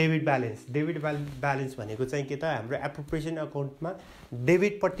account debit balance भनेको चाहिँ के त हाम्रो एप्रोप्रिएसन अकाउन्टमा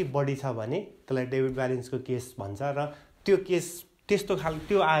डेबिटपट्टि बढी छ भने त्यसलाई डेबिट ब्यालेन्सको केस भन्छ र त्यो केस त्यस्तो खालको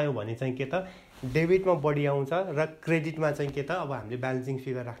त्यो आयो भने चाहिँ के त डेबिटमा बढी आउँछ र क्रेडिटमा चाहिँ के त अब हामीले ब्यालेन्सिङ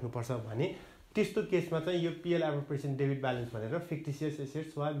फिगर राख्नुपर्छ भने त्यस्तो केसमा चाहिँ यो पिएल एप्रोप्रिएसन डेबिट ब्यालेन्स भनेर फिक्टिसियस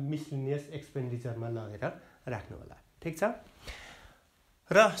एसेट्स वा मिसलिनियस एक्सपेन्डिचरमा लगेर राख्नु होला, ठिक छ।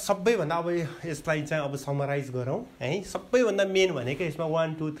 र सबैभन्दा अब यसलाई चाहिँ अब समराइज गरौँ है। सबैभन्दा मेन भनेको यसमा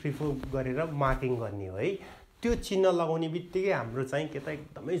 1 2 3 4 गरेर मार्किङ गर्ने हो है। त्यो चिन्ह लगाउने बित्तिकै हाम्रो चाहिँ के त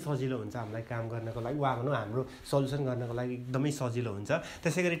एकदमै सजिलो हुन्छ हामीलाई काम गर्नको लागि वा भनौँ हाम्रो सल्युसन गर्नको लागि एकदमै सजिलो हुन्छ।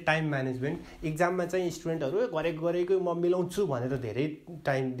 त्यसै गरी टाइम म्यानेजमेन्ट इक्जाममा चाहिँ स्टुडेन्टहरू गरेकै म मिलाउँछु भनेर धेरै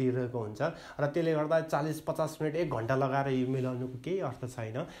टाइम दिइरहेको हुन्छ र त्यसले गर्दा 40-50 मिनट 1 घन्टा लगाएर यो मिलाउनुको केही अर्थ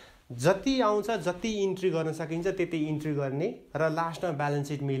छैन। जति आउँछ जति इन्ट्री गर्न सकिन्छ त्यति इन्ट्री गर्ने र लास्टमा ब्यालेन्स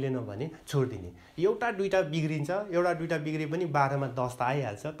सिट मिलेन भने छोडिदिने। एउटा दुईटा बिग्रिन्छ, एउटा दुईटा बिग्रे पनि 12मा 10 त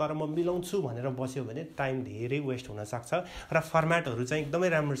आइहाल्छ, तर म मिलाउँछु भनेर बस्यो भने टाइम धेरै वेस्ट हुनसक्छ र फर्मेटहरू चाहिँ एकदमै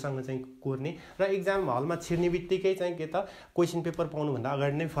राम्रोसँग चाहिँ कोर्ने र इक्जाम हलमा छिर्ने बित्तिकै चाहिँ के त क्वेसन पेपर पाउनुभन्दा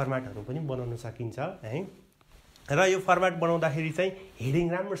अगाडि नै फर्मेटहरू पनि बनाउन सकिन्छ है। र यो फर्मेट बनाउँदाखेरि चाहिँ हेडिङ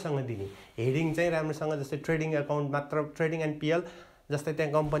राम्रोसँग दिने, हेडिङ चाहिँ राम्रोसँग जस्तै ट्रेडिङ एकाउन्ट मात्र ट्रेडिङ एन्ड पिएल जस्तै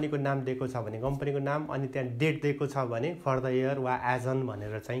त्यहाँ कम्पनीको नाम दिएको छ भने कम्पनीको नाम अनि त्यहाँ डेट दिएको छ भने फर द इयर वा एज अन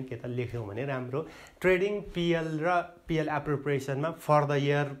भनेर चाहिँ के त लेख्यौँ भने राम्रो। ट्रेडिङ पिएल र पिएल एप्रोप्रिएसनमा फर द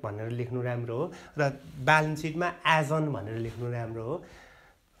इयर भनेर लेख्नु राम्रो हो र ब्यालेन्स सिटमा एज अन भनेर लेख्नु राम्रो हो।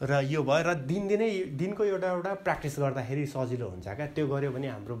 र यो भयो र दिनको एउटा प्र्याक्टिस गर्दाखेरि सजिलो हुन्छ क्या। त्यो गऱ्यो भने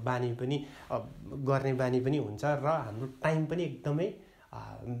हाम्रो बानी पनि गर्ने बानी पनि हुन्छ र हाम्रो टाइम पनि एकदमै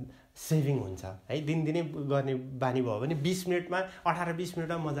सेभिङ हुन्छ है। दिनदिनै गर्ने बानी भयो भने 20 मिनटमा 18-20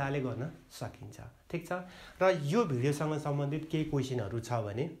 मिनटमा मजाले गर्न सकिन्छ। ठिक छ। र यो भिडियोसँग सम्बन्धित केही क्वेसनहरू छ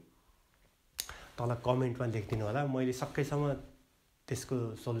भने तल कमेन्टमा लेखिदिनु होला, मैले सकेसम्म त्यसको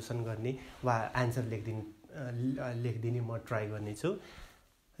सल्युसन गर्ने वा एन्सर लेखिदिने म ट्राई गर्नेछु।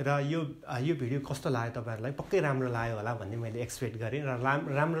 र यो भिडियो कस्तो लाग्यो तपाईँहरूलाई? पक्कै राम्रो लाग्यो होला भन्ने मैले एक्सपेक्ट गरेँ र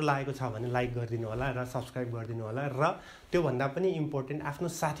राम्रो लागेको छ भने लाइक गरिदिनु होला र सब्सक्राइब गरिदिनु होला र त्योभन्दा पनि इम्पोर्टेन्ट आफ्नो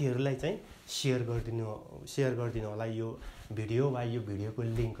साथीहरूलाई चाहिँ सेयर गरिदिनु होला यो भिडियो वा यो भिडियोको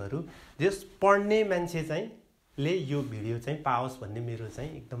लिङ्कहरू, जस पढ्ने मान्छे चाहिँ ले यो भिडियो चाहिँ पाओस् भन्ने मेरो चाहिँ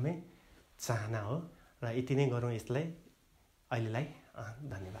एकदमै चाहना हो। र यति नै गरौँ यसलाई अहिलेलाई।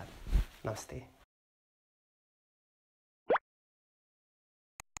 धन्यवाद। नमस्ते।